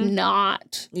people did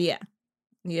not. Yeah.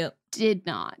 Yep. Did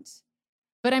not.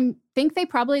 But I think they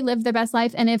probably lived their best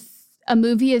life. And if a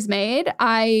movie is made,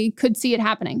 I could see it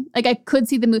happening. Like, I could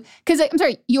see the movie. Because, I'm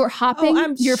sorry, you're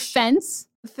hopping your fence.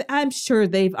 I'm sure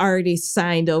they've already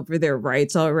signed over their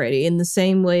rights already, in the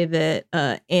same way that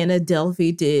Anna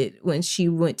Delvey did when she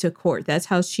went to court. That's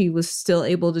how she was still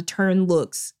able to turn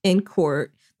looks in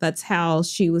court. That's how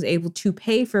she was able to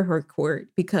pay for her court,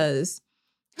 because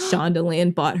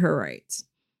Shondaland bought her rights.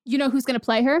 You know who's going to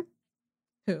play her?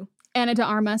 Who? Ana de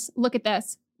Armas. Look at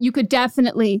this. You could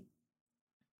definitely.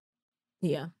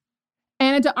 Yeah.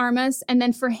 Ana de Armas. And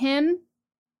then for him,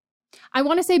 I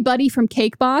want to say Buddy from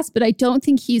Cake Boss, but I don't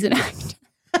think he's an actor.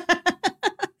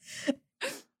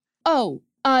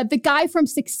 The guy from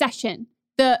Succession,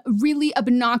 the really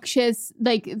obnoxious,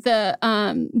 like the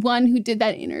one who did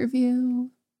that interview.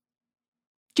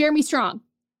 Jeremy Strong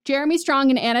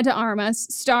and Ana de Armas,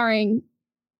 starring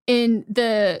in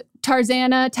the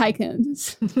Tarzana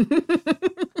Tycoons.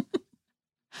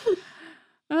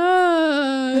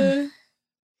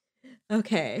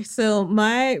 Okay, so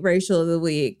my racial of the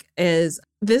week is,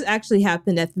 this actually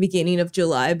happened at the beginning of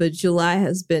July, but July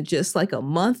has been just like a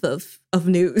month of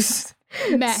news.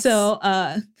 Mess. So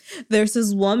there's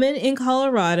this woman in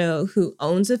Colorado who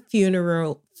owns a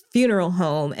funeral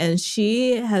home, and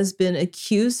she has been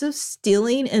accused of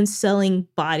stealing and selling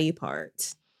body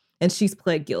parts. And she's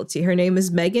pled guilty. Her name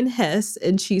is Megan Hess,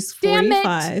 and she's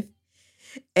 45.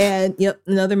 And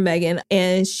another Megan,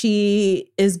 and she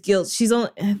is guilty.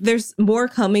 There's more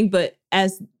coming, but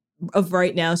as of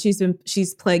right now,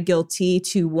 she's pled guilty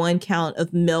to 1 count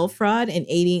of mail fraud and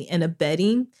aiding and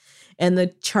abetting. And the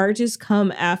charges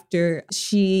come after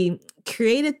she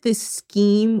created this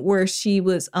scheme where she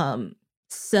was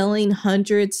selling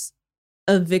hundreds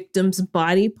of victims'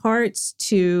 body parts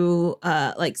to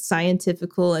like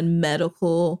scientifical and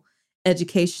medical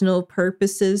educational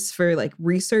purposes for like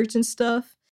research and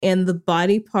stuff. And the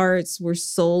body parts were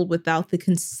sold without the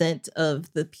consent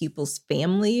of the people's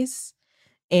families.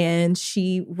 And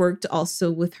she worked also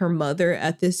with her mother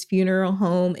at this funeral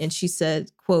home. And she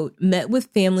said, quote, met with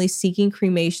families seeking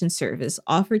cremation service,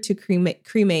 offered to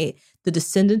cremate the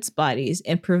descendants' bodies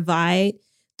and provide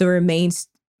the remains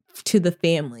to the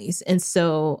families. And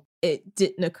so it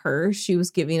didn't occur. She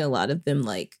was giving a lot of them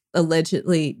like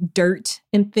allegedly dirt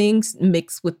and things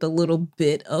mixed with a little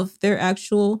bit of their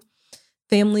actual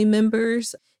family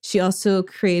members. She also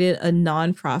created a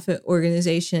nonprofit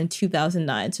organization in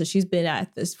 2009. So she's been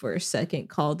at this for a second,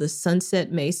 called the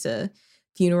Sunset Mesa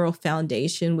Funeral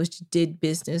Foundation, which did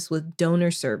business with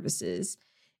donor services.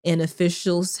 And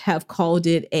officials have called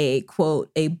it a, quote,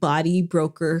 a body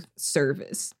broker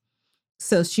service.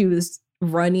 So she was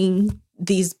running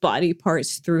these body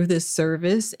parts through this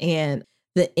service, and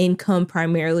the income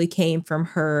primarily came from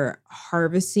her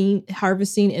harvesting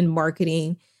and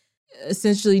marketing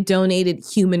essentially donated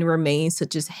human remains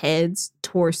such as heads,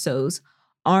 torsos,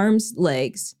 arms,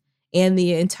 legs, and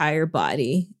the entire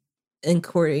body,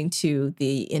 according to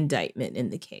the indictment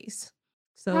in the case.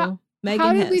 So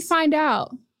how did we find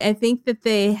out? I think that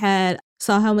they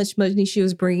saw how much money she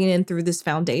was bringing in through this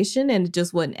foundation, and it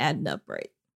just wasn't adding up right.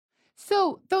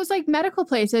 So those like medical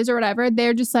places or whatever,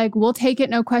 they're just like, we'll take it,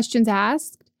 no questions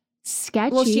asked.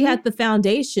 Sketchy. Well, she had the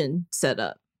foundation set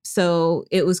up. So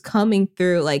it was coming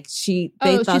through like they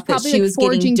thought that she was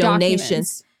getting donations.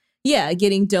 Documents. Yeah,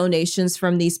 getting donations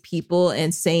from these people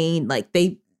and saying like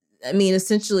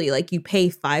essentially like you pay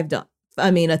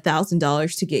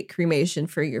 $1,000 to get cremation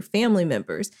for your family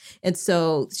members. And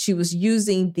so she was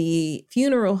using the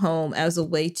funeral home as a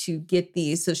way to get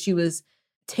these. So she was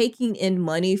taking in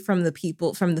money from the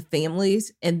people, from the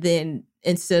families, and then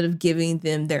instead of giving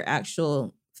them their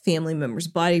actual family members'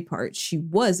 body parts, she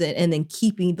wasn't, and then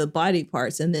keeping the body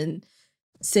parts and then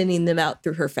sending them out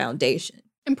through her foundation.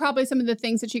 And probably some of the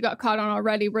things that she got caught on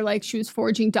already were like she was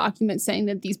forging documents saying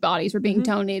that these bodies were being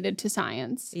donated to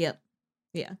science. Yep.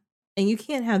 Yeah. And you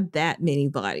can't have that many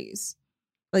bodies.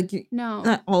 Like, no,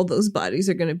 not all those bodies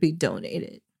are going to be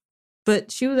donated.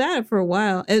 But she was at it for a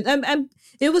while. And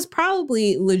it was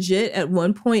probably legit at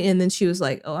one point, and then she was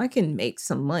like, oh, I can make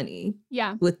some money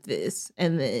with this,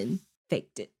 and then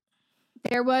faked it.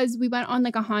 We went on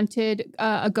like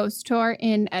a ghost tour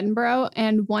in Edinburgh,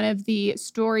 and one of the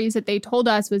stories that they told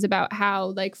us was about how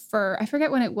like I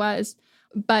forget when it was,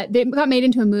 but they got made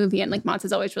into a movie, and like Mott's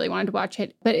has always really wanted to watch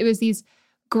it, but it was these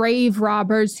grave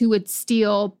robbers who would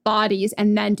steal bodies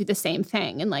and then do the same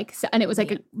thing. And it was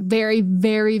like a very,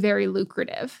 very, very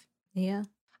lucrative. Yeah.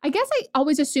 I guess I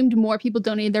always assumed more people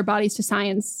donated their bodies to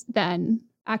science than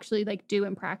actually like do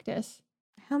in practice.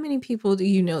 How many people do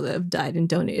you know that have died and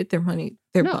donated their bodies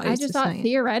I just to thought science?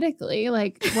 theoretically,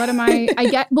 like, what am I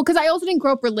get, well, because I also didn't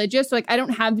grow up religious. So like, I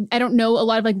don't know a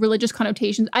lot of like religious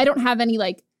connotations. I don't have any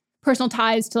like personal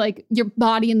ties to like your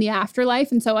body in the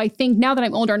afterlife. And so I think now that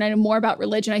I'm older and I know more about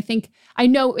religion, I think I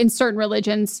know in certain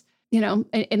religions, you know,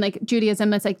 in like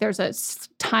Judaism, it's like there's a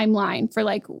timeline for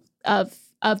like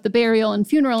of the burial and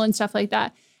funeral and stuff like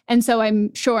that. And so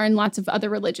I'm sure in lots of other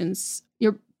religions,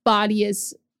 your body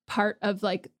is part of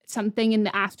like something in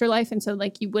the afterlife. And so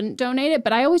like you wouldn't donate it.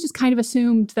 But I always just kind of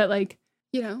assumed that like,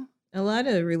 you know. A lot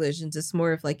of religions, it's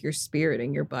more of like your spirit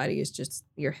and your body is just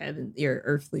your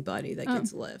earthly body that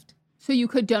gets left. So you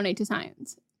could donate to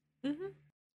science. Mm-hmm.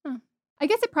 Huh. I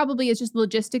guess it probably is just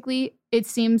logistically, it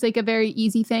seems like a very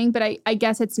easy thing, but I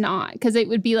guess it's not because it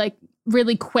would be like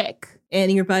really quick.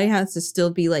 And your body has to still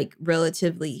be like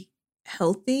relatively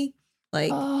healthy.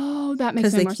 Like, oh, that makes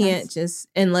more sense. Because they can't just,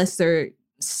 unless they're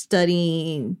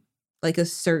studying like a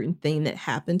certain thing that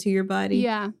happened to your body.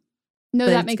 Yeah. No,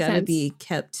 but that makes it's gotta sense. Be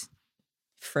kept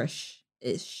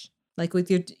fresh-ish. Like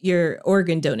with your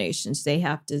organ donations, they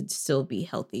have to still be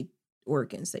healthy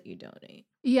organs that you donate.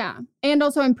 Yeah. And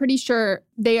also I'm pretty sure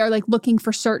they are like looking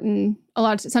for sometimes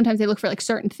they look for like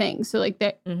certain things. So like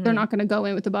they're not going to go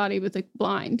in with the body with like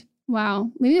blind.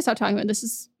 Wow. We need to stop talking about this.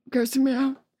 Is grossing me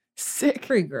out. Sick.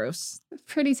 Pretty gross.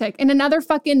 Pretty sick. And another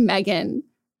fucking Megan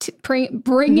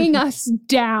bringing us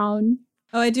down.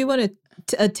 Oh, I do want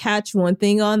to attach one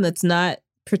thing on that's not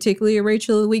particularly a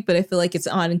Rachel of the Week, but I feel like it's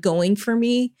ongoing for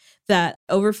me that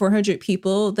over 400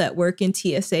 people that work in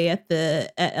TSA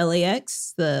at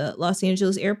LAX, the Los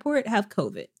Angeles airport, have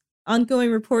COVID.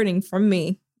 Ongoing reporting from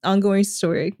me. Ongoing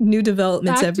story. New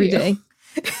developments every day.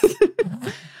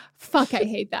 Fuck, I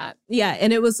hate that. Yeah,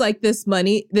 and it was like this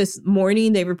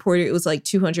morning they reported it was like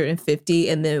 250,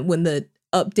 and then when the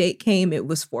update came, it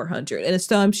was 400. And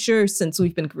so I'm sure since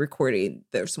we've been recording,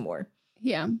 there's more.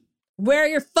 Yeah. Wear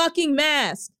your fucking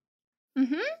mask.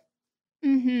 Mm-hmm.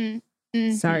 Mm-hmm.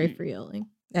 Mm-hmm. Sorry for yelling.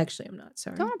 Actually, I'm not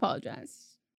sorry. Don't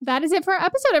apologize. That is it for our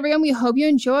episode, everyone. We hope you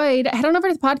enjoyed. Head on over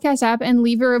to the podcast app and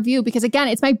leave a review because, again,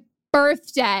 it's my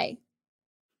birthday.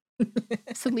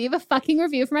 So leave a fucking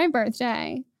review for my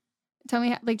birthday. Tell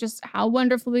me like just how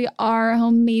wonderful we are, how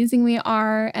amazing we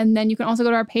are. And then you can also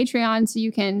go to our Patreon so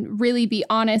you can really be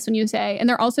honest when you say, and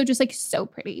they're also just like so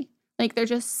pretty. Like they're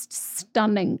just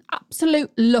stunning,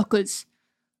 absolute lookers.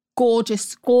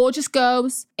 Gorgeous, gorgeous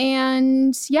girls.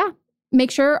 And yeah,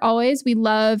 make sure always we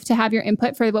love to have your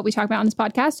input for what we talk about on this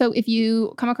podcast. So if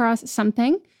you come across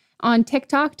something on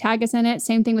TikTok, tag us in it.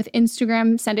 Same thing with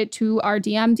Instagram. Send it to our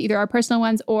DMs, either our personal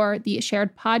ones or the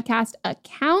shared podcast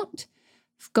account.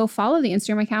 Go follow the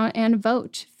Instagram account and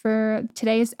vote for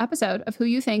today's episode of who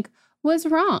you think was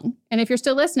wrong. And if you're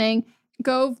still listening,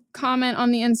 go comment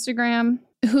on the Instagram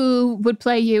who would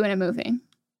play you in a movie.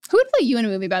 Who would play you in a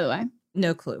movie, by the way?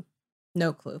 No clue.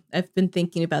 No clue. I've been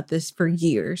thinking about this for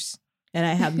years, and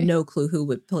I have no clue who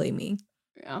would play me.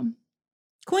 Yeah.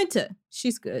 Quinta.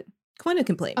 She's good. Quinta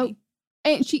can play me.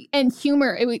 And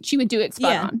humor, she would do it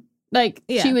spot on. Like,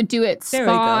 she would do it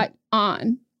spot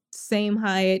on. Same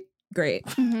height. Great.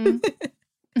 Mm-hmm.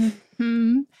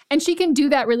 Mm-hmm. And she can do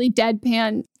that really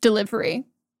deadpan delivery.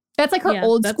 That's like her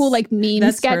old school like meme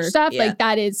sketch stuff. Yeah. Like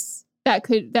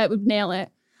that would nail it.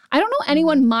 I don't know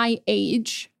anyone my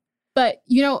age, but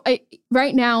you know,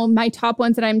 right now my top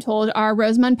ones that I'm told are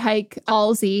Rosamund Pike,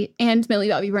 Halsey, and Millie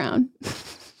Bobby Brown.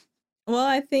 Well,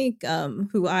 I think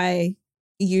who I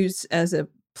use as a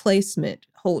placement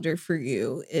holder for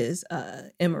you is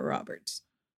Emma Roberts.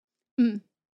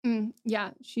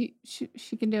 Yeah, she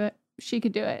can do it. She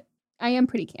could do it. I am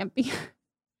pretty campy.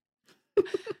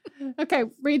 Okay,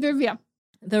 read the review.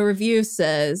 The review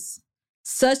says,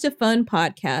 such a fun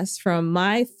podcast from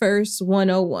My First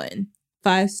 101.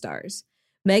 5 stars.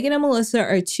 Megan and Melissa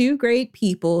are two great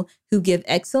people who give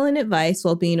excellent advice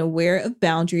while being aware of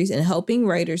boundaries and helping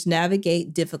writers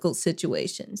navigate difficult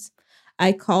situations.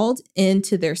 I called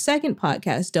into their second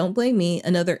podcast, Don't Blame Me,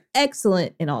 another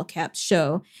excellent, in all caps,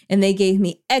 show, and they gave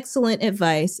me excellent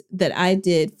advice that I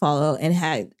did follow and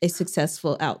had a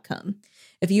successful outcome.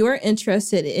 If you are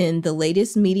interested in the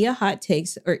latest media hot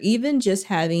takes or even just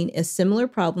having a similar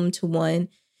problem to one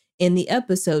in the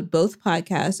episode, both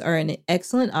podcasts are an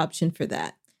excellent option for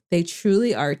that. They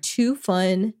truly are two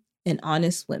fun and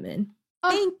honest women.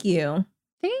 Thank you.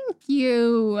 Thank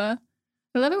you.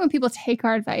 I love it when people take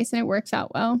our advice and it works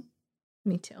out well.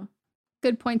 Me too.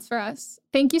 Good points for us.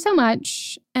 Thank you so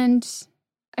much. And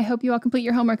I hope you all complete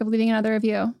your homework of leaving another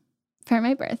review for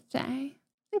my birthday.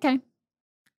 Okay.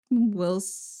 We'll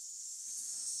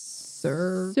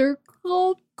circle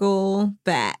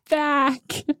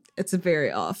back. It's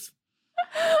very off.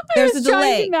 There's a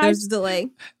delay. I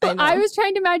was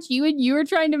trying to match you and you were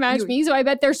trying to match me, so I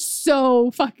bet they're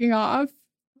so fucking off.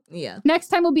 Yeah. Next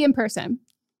time we'll be in person.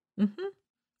 Mm-hmm.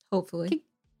 Hopefully. Okay.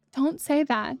 Don't say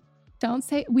that. Don't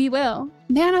say we will.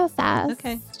 Manifest.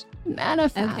 Okay.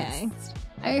 Manifest.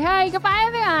 Okay, goodbye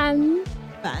everyone.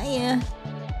 Bye.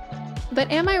 But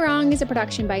Am I Wrong is a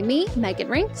production by me, Megan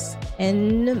Rinks.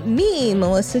 And me,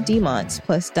 Melissa DeMonts,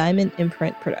 plus Diamond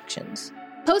Imprint Productions.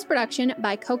 Post-production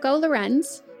by Coco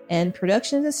Lorenz. And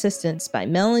production assistance by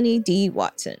Melanie D.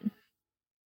 Watson.